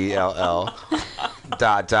WELL ...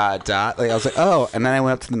 Like I was like, oh, and then I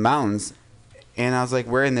went up to the mountains, and I was like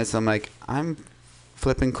wearing this. I'm like, I'm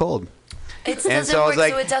flipping cold. It and so I was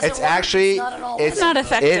like, it's actually, it's not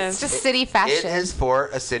effective. It's just city fashion. It is for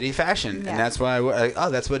a city fashion, and that's why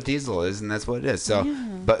that's what diesel is, and that's what it is. So,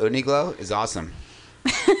 but Uniqlo is awesome.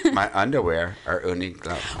 My underwear are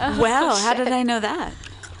Uniqlo. Well, how did I know that?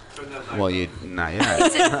 Well, not yet.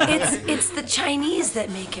 It's the Chinese that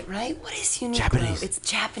make it, right? What is Uniqlo? Japanese. It's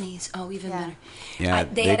Japanese. Oh, even better. Yeah,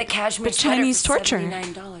 they had a cashmere but Chinese sweater for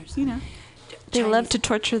torture. $79. They love to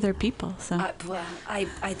torture their people. So I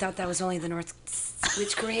thought that was only the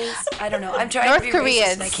which Koreans? I don't know. I'm trying North to be Koreans.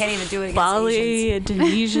 racist, and I can't even do it against Bali, Asians.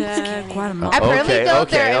 Indonesia, Guatemala. Apparently, though,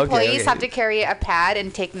 their okay, employees have to carry a pad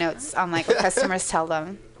and take notes on like what customers tell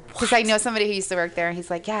them. Because I know somebody who used to work there, and he's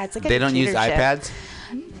like, yeah, it's like a They don't use dictatorship. iPads?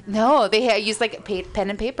 No, they use like pen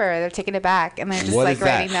and paper. They're taking it back, and they're just What like is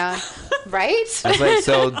that? writing down. Right? It's like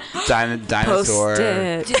so dinosaur.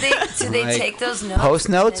 Post-it. Do they Like, take those notes? Post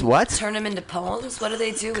notes? and What? Turn them into poems? What do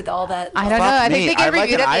they do with all that? I don't know. I think they get like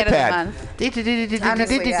reviewed an at the iPad. end of the month.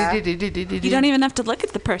 Honestly, yeah. You don't even have to look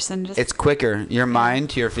at the person. Just It's quicker. Your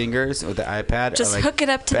mind to your fingers with the iPad. just are like, hook it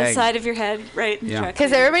up to the bang. side of your head, right? Yeah.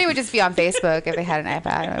 Because everybody would just be on Facebook if they had an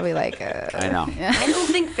iPad. I'd be like, I know. I don't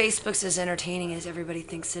think Facebook's as entertaining as everybody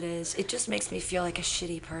thinks it is. It just makes me feel like a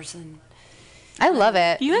shitty person. I love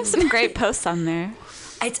it. You have some great posts on there.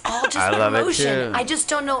 It's all just I love it promotion. too. I just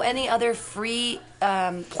don't know any other free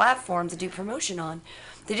platform to do promotion on.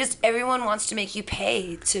 Everyone wants to make you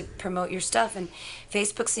pay to promote your stuff, and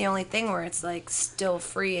Facebook's the only thing where it's like still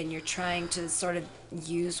free, and you're trying to sort of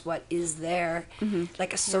use what is there,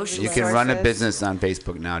 like a social. You can run a business on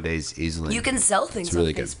Facebook nowadays easily. You can sell things it's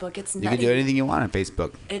really on Facebook. It's you can do anything you want on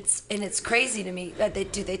Facebook. It's crazy to me.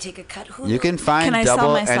 They take a cut? Who you knows? can find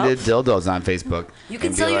double-ended dildos on Facebook. You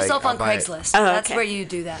can sell yourself on Craigslist. Oh, That's where you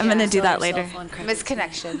do that. I'm gonna do that later.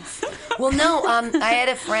 Misconnections. Well, no. I had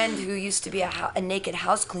a friend who used to be a naked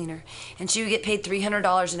house cleaner, and she would get paid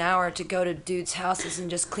 $300 an hour to go to dudes' houses and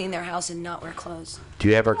just clean their house and not wear clothes. Do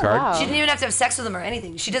you have her card? Wow. She didn't even have to have sex with them or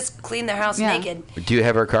anything. She just cleaned their house naked. Do you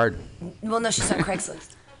have her card? Well, no, she's on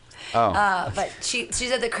Craigslist. Oh. But she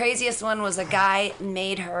said the craziest one was a guy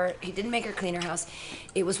made her. He didn't make her clean her house.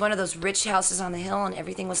 It was one of those rich houses on the hill, and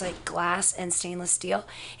everything was like glass and stainless steel.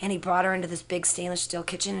 And he brought her into this big stainless steel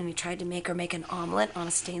kitchen, and he tried to make her make an omelet on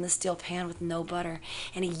a stainless steel pan with no butter.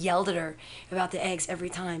 And he yelled at her about the eggs every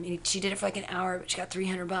time. And she did it for like an hour, but she got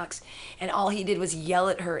 $300. And all he did was yell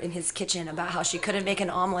at her in his kitchen about how she couldn't make an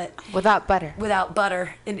omelet without butter.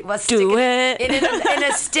 And it was in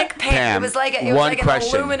a stick pan. Pam, it was like an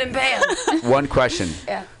aluminum pan. One question.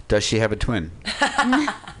 Yeah. Does she have a twin?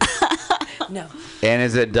 No. And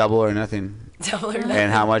is it double or nothing? Double or nothing.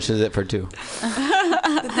 And how much is it for two?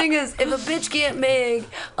 The thing is, if a bitch can't make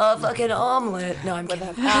a fucking omelet, no, I'm kidding.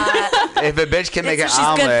 If a bitch can make an she's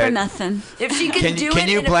omelet, good for nothing. If she can do it, can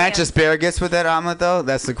you blanch asparagus with that omelet though?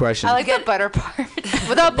 That's the question. I like the butter part.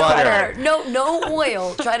 Without butter. No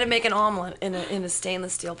oil. Try to make an omelet in a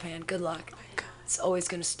stainless steel pan. Good luck. It's always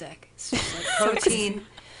gonna stick. It's just like protein.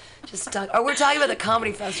 Just stuck. Oh, we're talking about the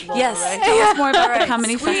comedy festival. Yes. Right? Tell us more about the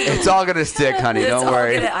comedy festival. It's all gonna stick, honey. Don't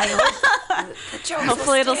worry.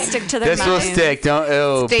 Hopefully it'll stick to their This will minds. stick. Don't.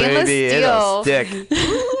 Oh, Stainless baby, steel. it'll stick.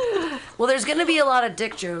 Well, there's going to be a lot of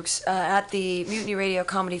dick jokes at the Mutiny Radio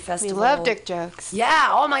Comedy Festival. We love dick jokes. Yeah.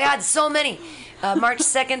 Oh, my God. So many. March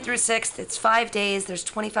 2nd through 6th. It's 5 days. There's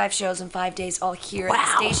 25 shows in 5 days all here at the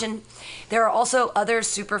station. There are also other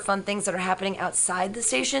super fun things that are happening outside the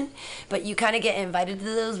station, but you kind of get invited to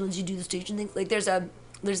those once you do the station things. Like there's a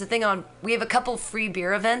thing on, we have a couple free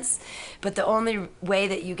beer events, but the only way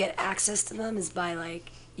that you get access to them is by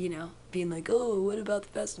being like, oh, what about the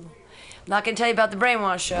festival? I'm not gonna tell you about the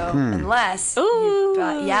Brainwash show unless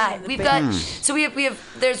we've got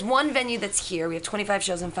there's one venue that's here. We have 25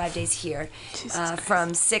 shows in 5 days here,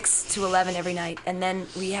 from 6 to 11 every night, and then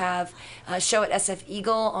we have a show at SF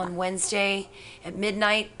Eagle on Wednesday at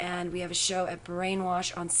midnight, and we have a show at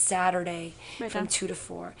Brainwash on Saturday from 2 to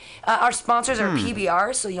 4. Our sponsors are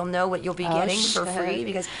PBR, so you'll know what you'll be getting for free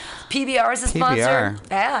because PBR is a sponsor. PBR.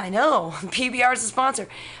 Yeah, I know. PBR is a sponsor.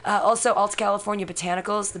 Also, Alta California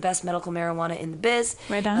Botanicals, the best medical marijuana in the biz.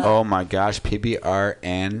 Right on. Oh my gosh, PBR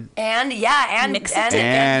and sounds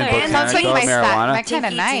like my kind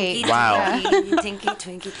of night. Wow.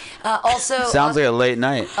 Twinkie. Also, sounds like a late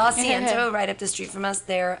night. Asiento, right up the street from us,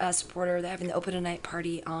 they're a supporter. They're having the open night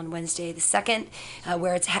party on Wednesday the 2nd,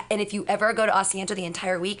 where it's and if you ever go to Asiento the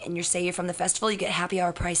entire week and you say you're from the festival, you get happy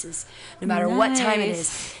hour prices no matter what time it is.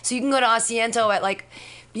 So you can go to Asiento at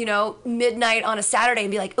midnight on a Saturday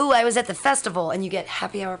and be like, ooh, I was at the festival, and you get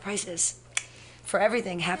happy hour prices for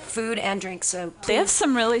everything, food and drinks. So they have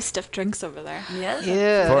some really stiff drinks over there.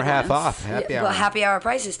 Yeah. For half off. Happy hour. Well, happy hour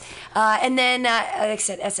prices. And then, like I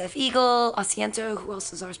said, SF Eagle, Asiento, who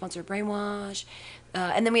else is our sponsor? Brainwash.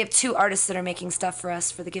 And then we have 2 artists that are making stuff for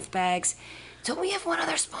us for the gift bags. Don't we have one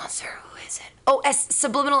other sponsor? Who is it? Oh,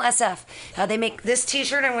 Subliminal SF. They make this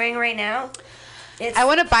T-shirt I'm wearing right now. I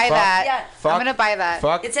want to buy that. Yeah. I'm going to buy that.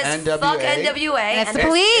 It says NWA. fuck NWA. And it's the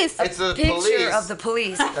police. It's the picture police. of the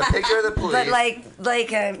police. A picture of the police. But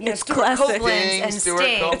it's Stuart classic. Copeland and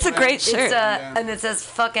Sting. It's a great shirt. And it says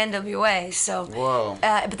fuck NWA. So. Whoa.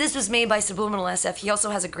 But this was made by Subliminal SF. He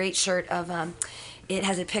also has a great shirt of. It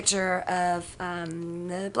has a picture of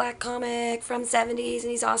the black comic from the 70s,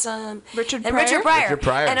 and he's awesome. Richard Pryor. Richard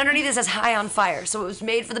Pryor. And underneath it says High on Fire. So it was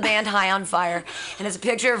made for the band High on Fire. And it's a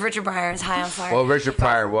picture of Richard Pryor as High on Fire. Well, Richard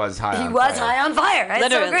Pryor was high on fire. He was high on fire. Right?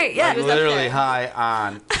 Literally. So great. Yeah. Like, literally high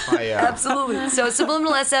on fire. Absolutely. So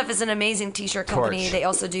Subliminal SF is an amazing T-shirt company. Torch. They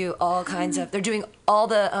also do all kinds of. They're doing all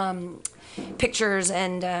the pictures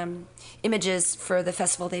and images for the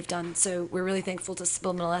festival they've done. So we're really thankful to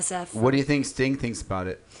Subliminal SF. What do you think Sting thinks about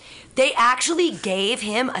it? They actually gave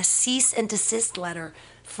him a cease and desist letter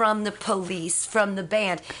from the police, from the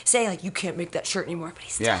band, saying like, you can't make that shirt anymore, but he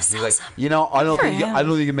still Yeah, sells he's them. like, I don't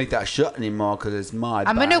think you can make that shirt anymore because it's my.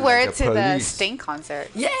 I'm gonna wear it to the police. Sting concert.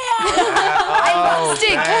 Yeah, I love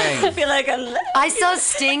Sting. dang. I feel like I saw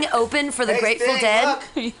Sting open for the Grateful Dead.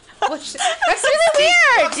 That's really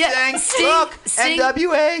weird. Yeah, Sting,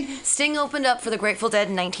 NWA. Sting opened up for the Grateful Dead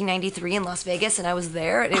in 1993 in Las Vegas, and I was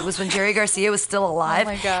there. It was when Jerry Garcia was still alive.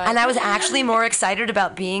 Oh my God. And I was actually more excited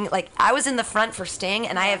about being like, I was in the front for Sting,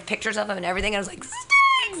 and I have pictures of him and everything. And I was like,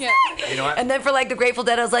 Sting. Yeah. You know what? And then for like the Grateful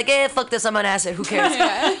Dead, I was like, fuck this, I'm on acid. Who cares?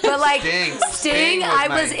 But like Sting, I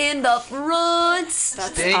was in the front.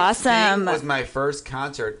 That's awesome. Sting was my first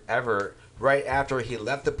concert ever. Right after he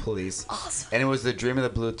left the police. Awesome. And it was the Dream of the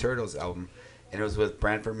Blue Turtles album. And it was with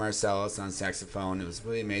Branford Marsalis on saxophone. It was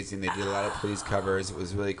really amazing. They did a lot of police covers. It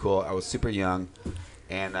was really cool. I was super young.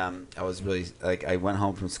 And I was really, I went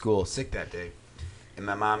home from school sick that day. And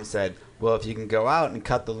my mom said, well, if you can go out and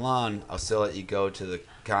cut the lawn, I'll still let you go to the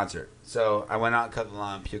concert. So I went out and cut the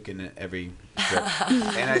lawn, puking at every trip.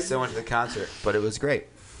 And I still went to the concert. But it was great.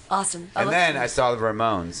 Awesome. And then I saw the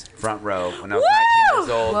Ramones front row when I was 19 years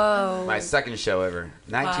old. Whoa. My second show ever.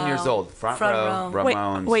 19 years old. Front row. row.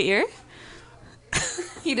 Ramones. What year?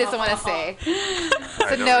 He doesn't want to say. I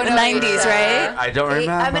So don't no, remember. 90s, right? I don't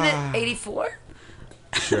remember. I'm in at 84.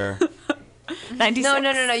 Sure. 96?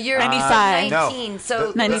 No. You're 95. 19.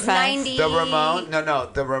 So 95. 90. The Ramones. No.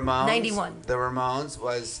 The Ramones. 91. The Ramones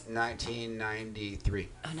was 1993.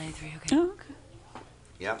 Oh, 93. Okay. Oh, okay.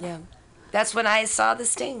 Yep. Yeah. That's when I saw the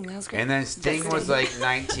Sting. That was great. And then Sting was like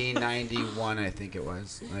 1991, I think it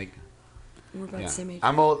was. Like, We're about yeah. the same age.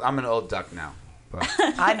 I'm old. I'm an old duck now. But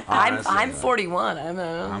I'm honestly, 41.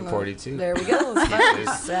 I'm 42. There we go.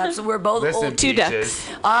 So we're both Listen, old. Two Peaches.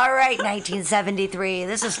 All right, 1973.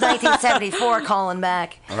 This is 1974 calling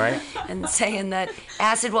back. All right. And saying that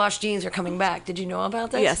acid wash jeans are coming back. Did you know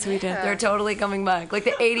about this? Yes, we did. They're totally coming back. Like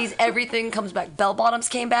the 80s, everything comes back. Bell bottoms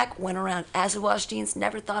came back, went around. Acid wash jeans,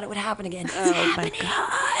 never thought it would happen again. It's happening.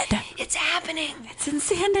 God. It's happening. It's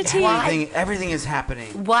insanity. Everything is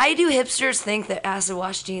happening. Why do hipsters think that acid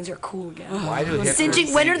wash jeans are cool again? Why do hipsters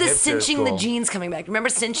Cinching. When are the think hipsters cinching cool? the jeans coming back? Remember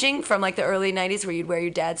cinching from like the early 90s where you'd wear your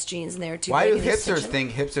dad's jeans and they were too Why big do and you'd hipsters cinch them?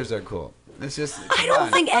 think hipsters are cool? It's just. I come don't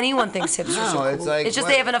on. think anyone thinks hipsters No, are cool. it's like, just what?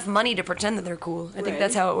 they have enough money to pretend that they're cool. I think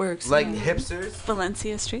that's how it works. Like hipsters.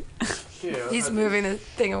 Valencia Street. He's moving the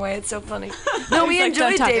thing away. It's so funny. No, we like, enjoyed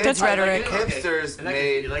don't talk, David's don't talk. rhetoric. Hipsters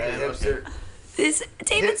made a hipster. It's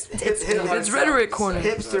David's Hipsters rhetoric corner.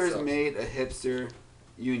 Hipsters made a hipster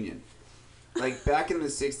union. Like back in the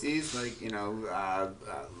 60s, like,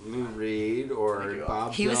 Lou Reed or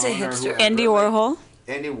Bob He was Dylan a or hipster. whoever, Andy Warhol.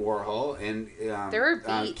 Andy Warhol and There were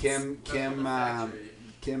beats. Kim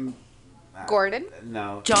Gordon?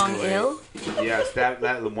 no. Jong anyway. Il? Yes, that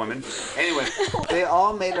woman. Anyway, they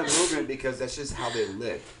all made a movement because that's just how they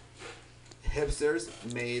lived. Hipsters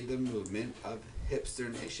made the movement of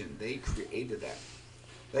Hipster Nation. They created that.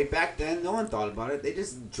 Like back then, no one thought about it. They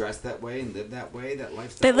just dressed that way and lived that way. That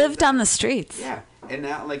lifestyle. They lived on the streets. Yeah, and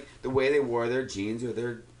now like the way they wore their jeans or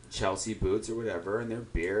their Chelsea boots or whatever, and their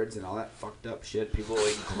beards and all that fucked up shit. People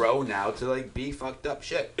like grow now to like be fucked up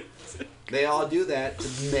shit. They all do that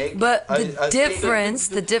to make. But a difference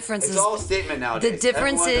it's is all a statement nowadays. the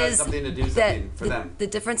difference Everyone does is something to do that something for them. the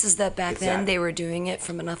difference is that back then Exactly. they were doing it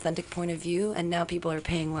from an authentic point of view, and now people are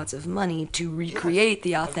paying lots of money to recreate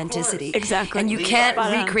the authenticity. Exactly. And you Levi's. can't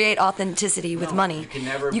Spot on. recreate authenticity with money. you can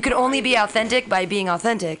never You can only be authentic by being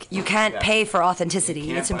authentic. You can't pay for authenticity.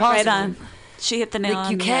 can't It's buy- impossible. Right on. She hit the nail Like,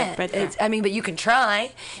 on you the can't. head right there. But you can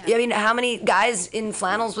try. I mean, how many guys in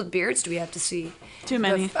flannels with beards do we have to see? Too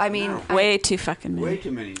many. I mean, Way too fucking many. Way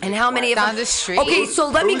too many. and how many of Down them? the street? Okay, so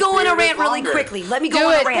let me Whose go on a beard is rant really longer? quickly. Let me go Do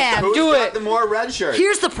on it, a rant. Pam. Who's Do got it. the more red shirt?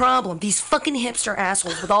 Here's the problem. These fucking hipster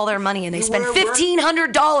assholes with all their money and they You spend wear work-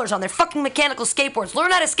 $1,500 on their fucking mechanical skateboards.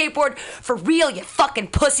 Learn how to skateboard for real, you fucking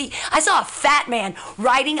pussy. I saw a fat man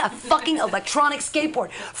riding a fucking electronic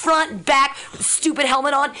skateboard, front and back, with a stupid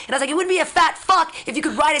helmet on. And I was like, it wouldn't be a fat fuck if you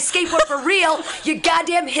could ride a skateboard for real, you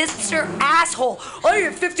goddamn hipster asshole. I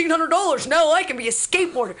have $1,500. Now I can be a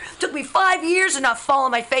skateboarder. Took me 5 years to not fall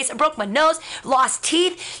on my face. I broke my nose, lost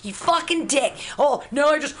teeth. You fucking dick. Oh, now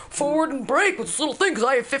I just forward and brake with this little thing because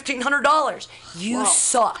I have $1,500. You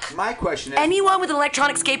suck. My question is. Anyone with an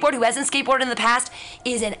electronic skateboard who hasn't skateboarded in the past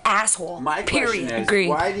is an asshole. My period. question is, Agreed.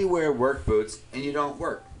 why do you wear work boots and you don't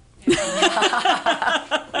work?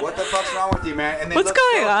 What the fuck's wrong with you, man? And they What's look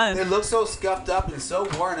going on? They look so scuffed up and so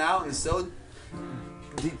worn out and so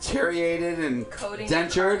deteriorated and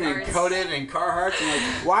dentured and coated and Carhartts and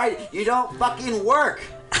like, why you don't fucking work?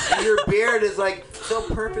 And your beard is like so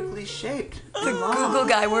perfectly shaped. The Google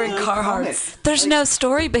guy wearing Carhartts. There's no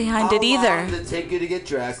story behind it either. How long does it take you to get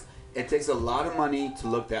dressed? It takes a lot of money to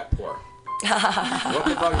look that poor. What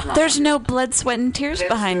the fuck is wrong? There's no blood, sweat, and tears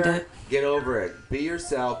behind it. Get over it. Be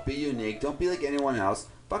yourself. Be unique. Don't be like anyone else.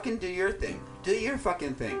 Fucking do your thing. Do your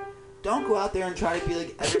fucking thing. Don't go out there and try to be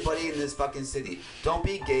like everybody in this fucking city. Don't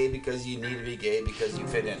be gay because you need to be gay because you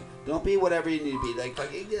fit in. Don't be whatever you need to be. Like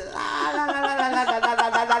fucking.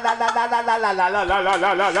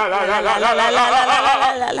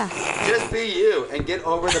 Just be you and get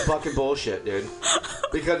over the fucking bullshit, dude.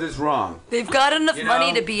 Because it's wrong. They've got enough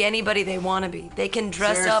money to be anybody they want to be. They can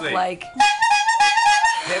dress up like.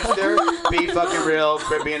 Hipster, be fucking real,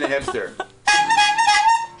 quit being a hipster.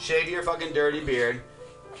 Shave your fucking dirty beard,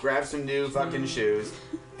 grab some new fucking shoes,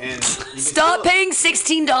 and stop paying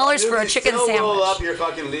 $16 for a chicken sandwich. Roll up your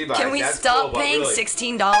fucking Levi's. Can we stop paying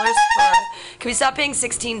 $16 Can we stop paying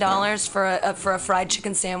 $16 for a fried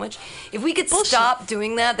chicken sandwich? If we could stop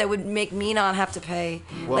doing that, that would make me not have to pay.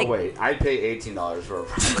 Well, wait, I'd pay $18 for a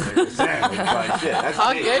fried chicken sandwich. Shit, that's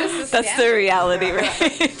How me. good is this? That's the reality,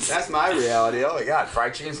 right? That's my reality. Oh my god,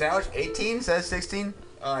 fried chicken sandwich, 18 says 16.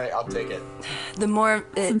 All right, I'll take it. The more,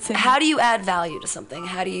 how do you add value to something?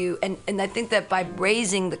 How do you, and I think that by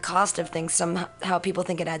raising the cost of things, somehow people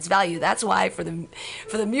think it adds value. That's why for the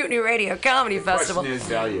Mutiny Radio Comedy Festival,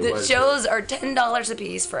 the shows are $10 a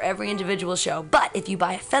piece for every individual show. But if you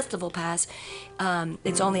buy a festival pass,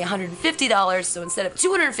 it's only $150. So instead of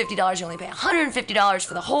 $250, you only pay $150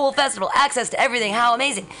 for the whole festival, access to everything. How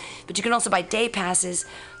amazing! But you can also buy day passes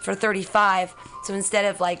for $35. So instead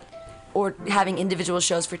of or having individual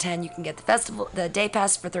shows for $10, you can get the day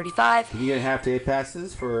pass for $35. Can you get half day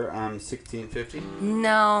passes for $16.50?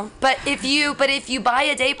 No, but if you buy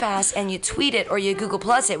a day pass and you tweet it or you Google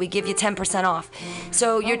Plus it, we give you 10% off.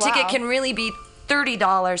 So your ticket can really be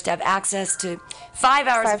 $30 to have access to 5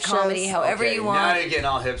 hours of comedy, however you want. Now you're getting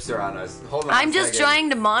all hipster on us. Hold on. I'm just trying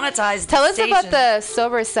to monetize. Tell us about the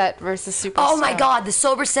sober set versus super. Oh my God, the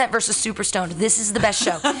sober set versus super stoned. This is the best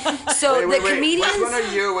show. So wait, the comedians. Which one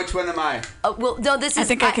are you? Which one am I? Well, no, this is. I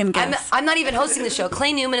think I can guess. I'm not even hosting the show.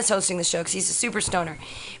 Clay Newman is hosting the show because he's a super stoner.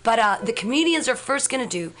 But the comedians are first going to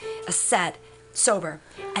do a set sober,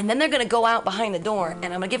 and then they're going to go out behind the door, and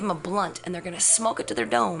I'm going to give them a blunt, and they're going to smoke it to their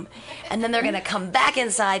dome, and then they're going to come back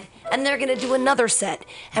inside, and they're going to do another set,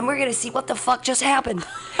 and we're going to see what the fuck just happened.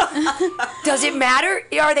 Does it matter?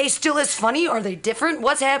 Are they still as funny? Are they different?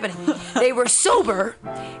 What's happening? They were sober,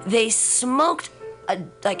 they smoked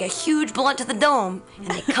a huge blunt to the dome, and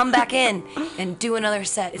they come back in and do another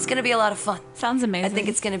set. It's going to be a lot of fun. Sounds amazing. I think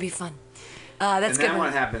it's going to be fun. That's good. And then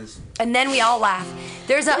what happens? And then we all laugh.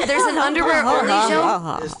 There's an underwear only show.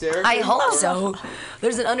 I hope so.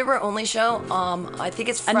 There's an underwear only show. I think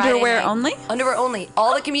it's Friday Underwear night. only? Underwear only.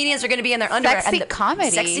 All the comedians are going to be in their underwear. Sexy comedy.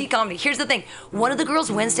 Sexy comedy. Here's the thing. One of the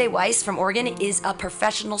girls, Wednesday Weiss from Oregon, is a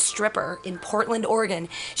professional stripper in Portland, Oregon.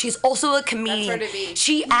 She's also a comedian. That's her to be.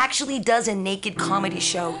 She actually does a naked comedy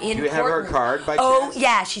show in Portland. Do you have her card by chance? Oh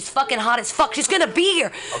yeah, she's fucking hot as fuck. She's gonna be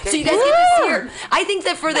here, so you guys get to see her. I think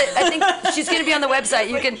she's gonna be on the website.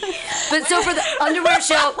 You can, but so for the underwear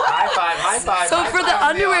show. High five. So for the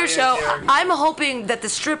underwear show, I'm hoping that the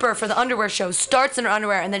stripper for the underwear show starts in her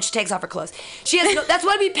underwear and then she takes off her clothes. She has that's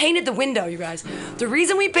why we painted the window, you guys. The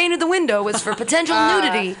reason we painted the window was for potential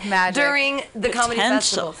nudity during the comedy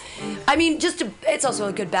festival. I mean, it's also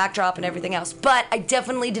a good backdrop and everything else. But I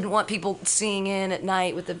definitely didn't want people seeing in at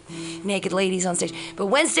night with the naked ladies on stage. But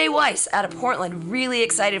Wednesday Weiss out of Portland, really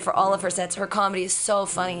excited for all of her sets. Her comedy is so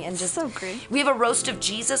funny and just so great. We have a roast of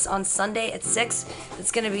Jesus on Sunday at 6.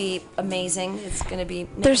 It's going to be amazing. It's going to be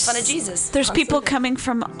making fun of Jesus. There's people Sunday. coming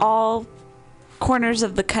from all corners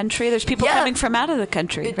of the country. There's people coming from out of the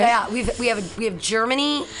country. Right? Yeah, we have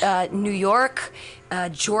Germany, New York,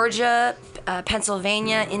 Georgia,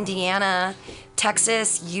 Pennsylvania, Indiana,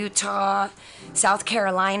 Texas, Utah, South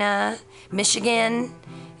Carolina, Michigan,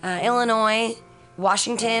 Illinois,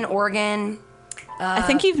 Washington, Oregon. I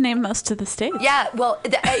think you've named most of the states. Yeah, well,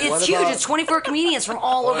 it's huge. It's 24 comedians from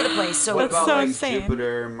all over the place. So what it's about, so like, insane.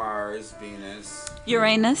 Jupiter, Mars, Venus.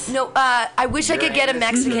 Uranus. No, I wish I could get a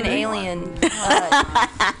Mexican alien.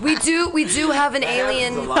 We do have an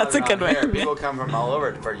alien. That's a good one. People come from all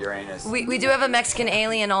over for Uranus. We do have a Mexican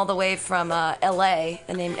alien all the way from L.A.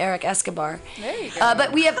 named Eric Escobar. There you go.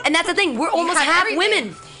 But we have, and that's the thing. We're almost have half everything.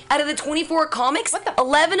 women. Out of the 24 comics,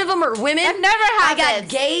 11 of them are women. I've never had I got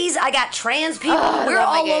this. gays. I got trans people. We're love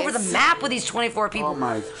my all over the gays. map with these 24 people. Oh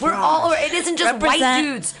my We're all over. It isn't just white Represent.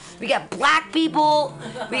 dudes. We got black people.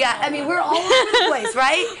 We're all over the place,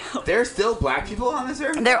 right? There's still black people on this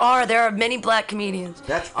earth? There are many black comedians.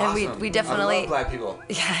 That's awesome. And we definitely. I love black people.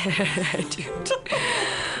 Yeah, dude.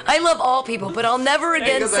 I love all people, but I'll never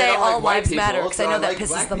again 'cause I say don't like all white lives people, matter because so I know I that like pisses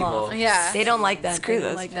black them people. off. Yeah. They don't like that. Screw They don't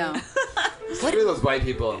those. like No. that. Screw those white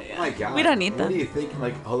people. Oh my God. We don't need What them. do you think?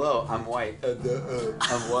 Like, hello, I'm white.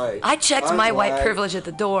 I'm white. I checked I'm my white privilege at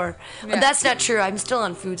the door, but that's not true. I'm still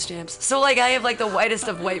on food stamps. So like I have like the whitest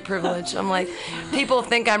of white privilege. I'm like, people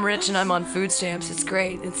think I'm rich and I'm on food stamps. It's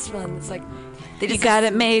great. It's fun. It's like they You just got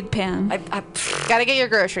it made, Pam. I Gotta get your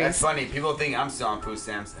That's groceries. funny. People think I'm still on food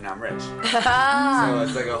stamps and I'm rich. So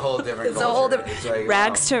it's like a whole different It's a culture. whole different- It's like,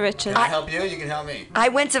 Rags to riches. Can I help you? You can help me. I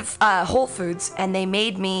went to Whole Foods and they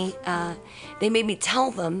made me tell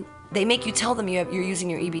them. They make you tell them you're using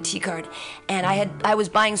your EBT card, and I was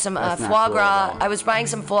buying some That's not foie cool gras. at all. I was buying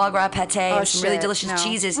some foie gras pate and some really shit, delicious no.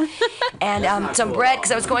 cheeses, and not some cool bread at all.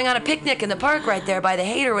 because I was going on a picnic in the park right there by the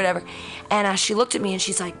Haight or whatever. And she looked at me and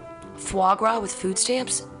she's like, "Foie gras with food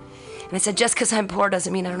stamps?" And I said, just because I'm poor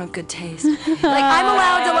doesn't mean I don't have good taste. Like, I'm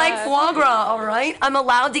allowed to like foie gras, all right? I'm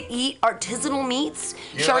allowed to eat artisanal meats,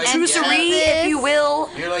 You're like, charcuterie, yeah, if you will.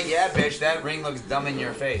 You're like, yeah, bitch, that ring looks dumb in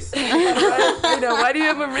your face. I know, why do you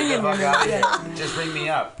have a ring Get in the fuck your out of mouth? here. Just ring me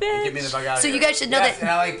up. And get me the fuck out of So here. you guys should know yes, that- and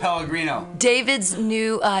I like Pellegrino. David's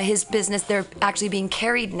new his business. They're actually being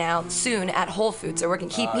carried now soon at Whole Foods. They're working.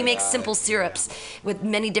 He makes simple syrups with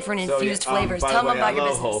many different infused flavors. By Tell the them way, about your I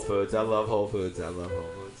love business. Whole Foods. I love Whole Foods. I love Whole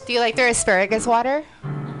Foods. Do you like their asparagus water?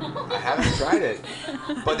 I haven't tried it,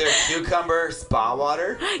 but their cucumber spa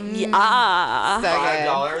water, Yeah. So good.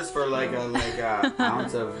 $5 for like a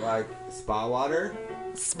ounce of like spa water.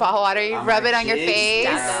 Spa water, you On rub my it on your cheeks. face.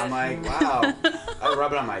 Yeah, I'm like, wow. I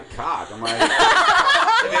rub it on my cock. I'm like, if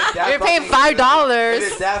it's that You're paying fucking good- $5. If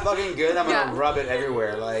it's that fucking good, I'm Yeah. gonna rub it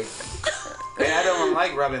everywhere. Like, and I don't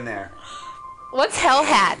like rubbing there. What's Hell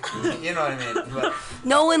Hat? You know what I mean? But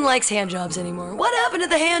No one likes hand jobs anymore. What happened to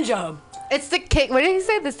the hand job? It's the cake. What did he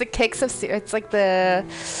say? It's the cakes of. It's like the.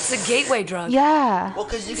 It's a gateway drug. Yeah. well,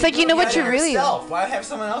 because It's can like, you do know it what you really- yourself. Why have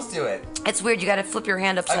someone else do it? It's weird. You got to flip your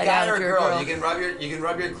hand A upside guy down or if a you're a girl, girl. you can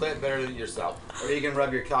rub your clit better than yourself, or you can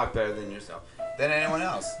rub your cock better than yourself, than anyone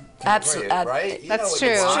else. Absolutely. Right? You That's know what true.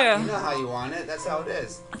 You want. True. You know how you want it. That's how it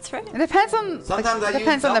is. That's right. It depends on. Sometimes it I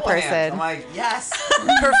depends use on the double hands. person. I'm like, yes.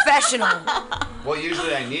 Professional. Well,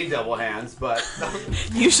 usually I need double hands, but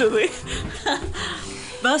Usually.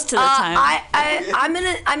 Most of the time. I'm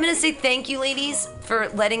gonna say thank you, ladies, for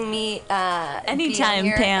letting me Anytime, be on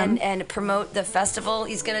here Pam. and promote the festival.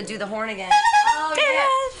 He's gonna do the horn again. Oh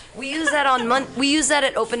yeah. We use that on we use that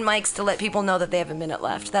at open mics to let people know that they have a minute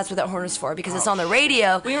left. That's what that horn is for because it's on the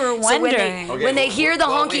radio. We were So wondering. when they hear the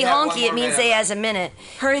well, honky we have one honky, more it means minute they left. has a minute.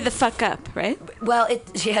 Hurry the fuck up, right? Well,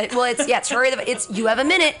 it's hurry. It's you have a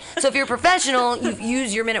minute. So if you're a professional, you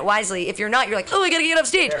use your minute wisely. If you're not, you're like, oh, I gotta get off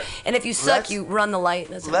stage. And if you suck, Let's- you run the light.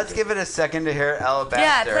 That's what let's you do. give it a second to hear Yeah,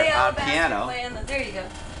 Alabaster play on Alabaster, piano. play on the- there you go.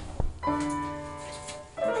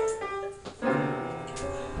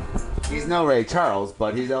 He's no Ray Charles,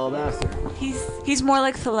 but he's Alabaster. He's more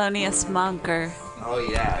like Thelonious Monk or Oh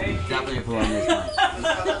yeah, definitely a Thelonious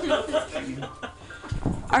Monk.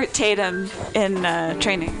 Art Tatum in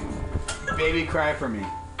Training. Baby, cry for me.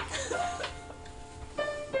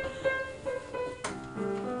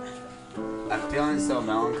 I'm feeling so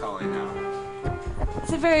melancholy now.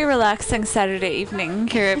 It's a very relaxing Saturday evening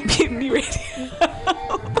here at Mutiny Radio.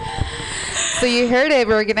 So you heard it.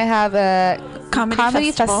 We're gonna have a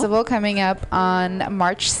Comedy festival coming up on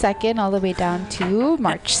March 2nd, all the way down to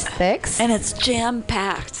March 6th. And it's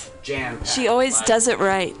jam-packed. Jam. She always does it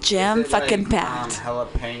right. Jam fucking packed.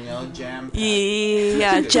 Jalapeno jam.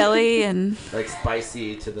 Yeah, jelly and Like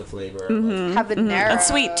spicy to the flavor. Habanero. and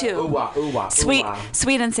sweet too. Ooh wah, ooh wah, Sweet, ooh wah.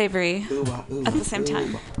 sweet and savory Ooh wah, ooh at wah, the same ooh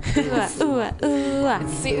time. wah. Ooh, ooh, ooh,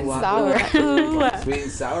 Sweet and Ooh, sour. ooh. Sweet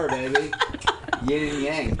and sour, baby. Yin and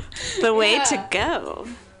yang. The way to go.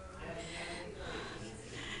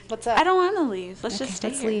 What's up? I don't want to leave. Let's just stay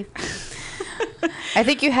Let's here. leave. I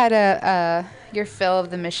think you had your fill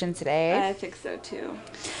of the mission today. I think so too.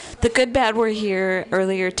 The Good Bad were here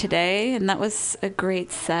earlier today, and that was a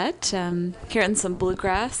great set. Hearing some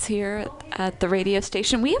bluegrass here at the radio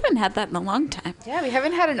station. We haven't had that in a long time. Yeah, we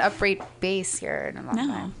haven't had an upright bass here in a long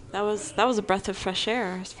time. That was a breath of fresh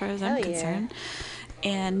air as far as Hell I'm yeah. concerned.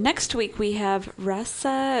 And next week we have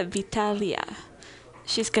Rasa Vitalia.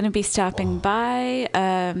 She's going to be stopping by.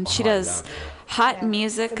 She does hot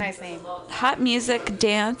music, It's a nice name. hot music,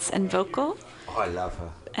 dance, and vocal. Oh, I love her.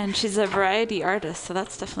 And she's a variety artist, so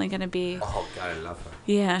that's definitely going to be... Oh, God, I love her.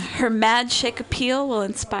 Yeah. Her mad shake appeal will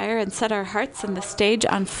inspire and set our hearts and the stage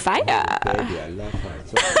on fire. Oh, baby, I love her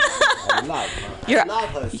so much. I love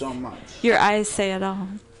her so much. Your eyes say it all.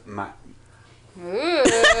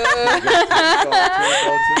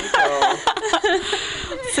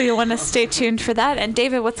 So you want to stay tuned for that. And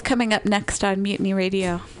David, what's coming up next on Mutiny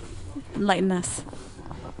Radio? Enlighten us.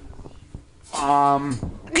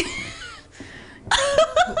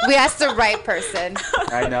 We asked the right person.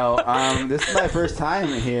 I know. This is my first time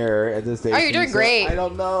here at this station. Oh, you're doing great. I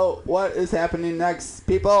don't know what is happening next,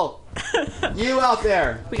 people. You out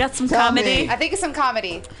there. We got some Tell comedy. me. I think it's some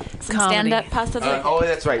comedy. Some stand-up, possibly. Oh,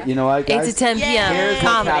 that's right. You know what, guys? 8 to 10 p.m. Here's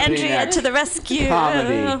what's happening Andrea next. to the rescue.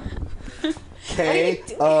 Comedy. Komedy.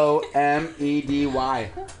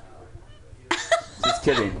 Just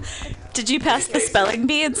kidding. Did you pass the spelling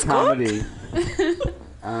bee in school? Comedy.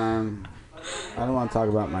 I don't want to talk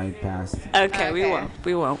about my past. Okay, we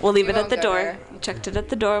won't. We'll leave it at the door. You checked it at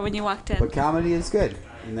the door when you walked in. But comedy is good,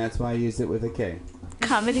 and that's why I used it with a K.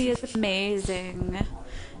 Comedy is amazing.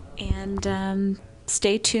 And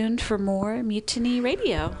stay tuned for more Mutiny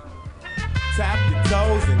Radio. Tap your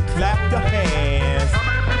toes and clap your hands.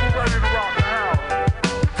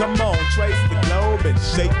 Come on, trace the globe and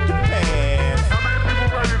shake your pants.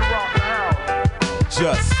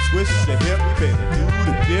 Just twist your hip and do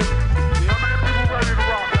the dip.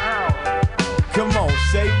 Come on,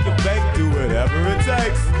 shake your bake, do whatever it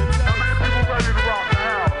takes.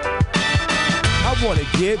 I wanna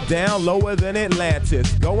get down lower than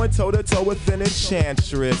Atlantis, going toe to toe with an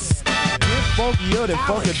enchantress. Get funkier than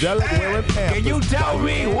Funkadelic wearing pants. Can you tell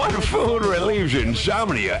me what food relieves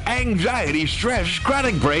insomnia, anxiety, stress,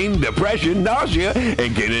 chronic brain, depression, nausea,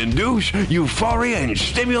 and can induce euphoria and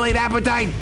stimulate appetite?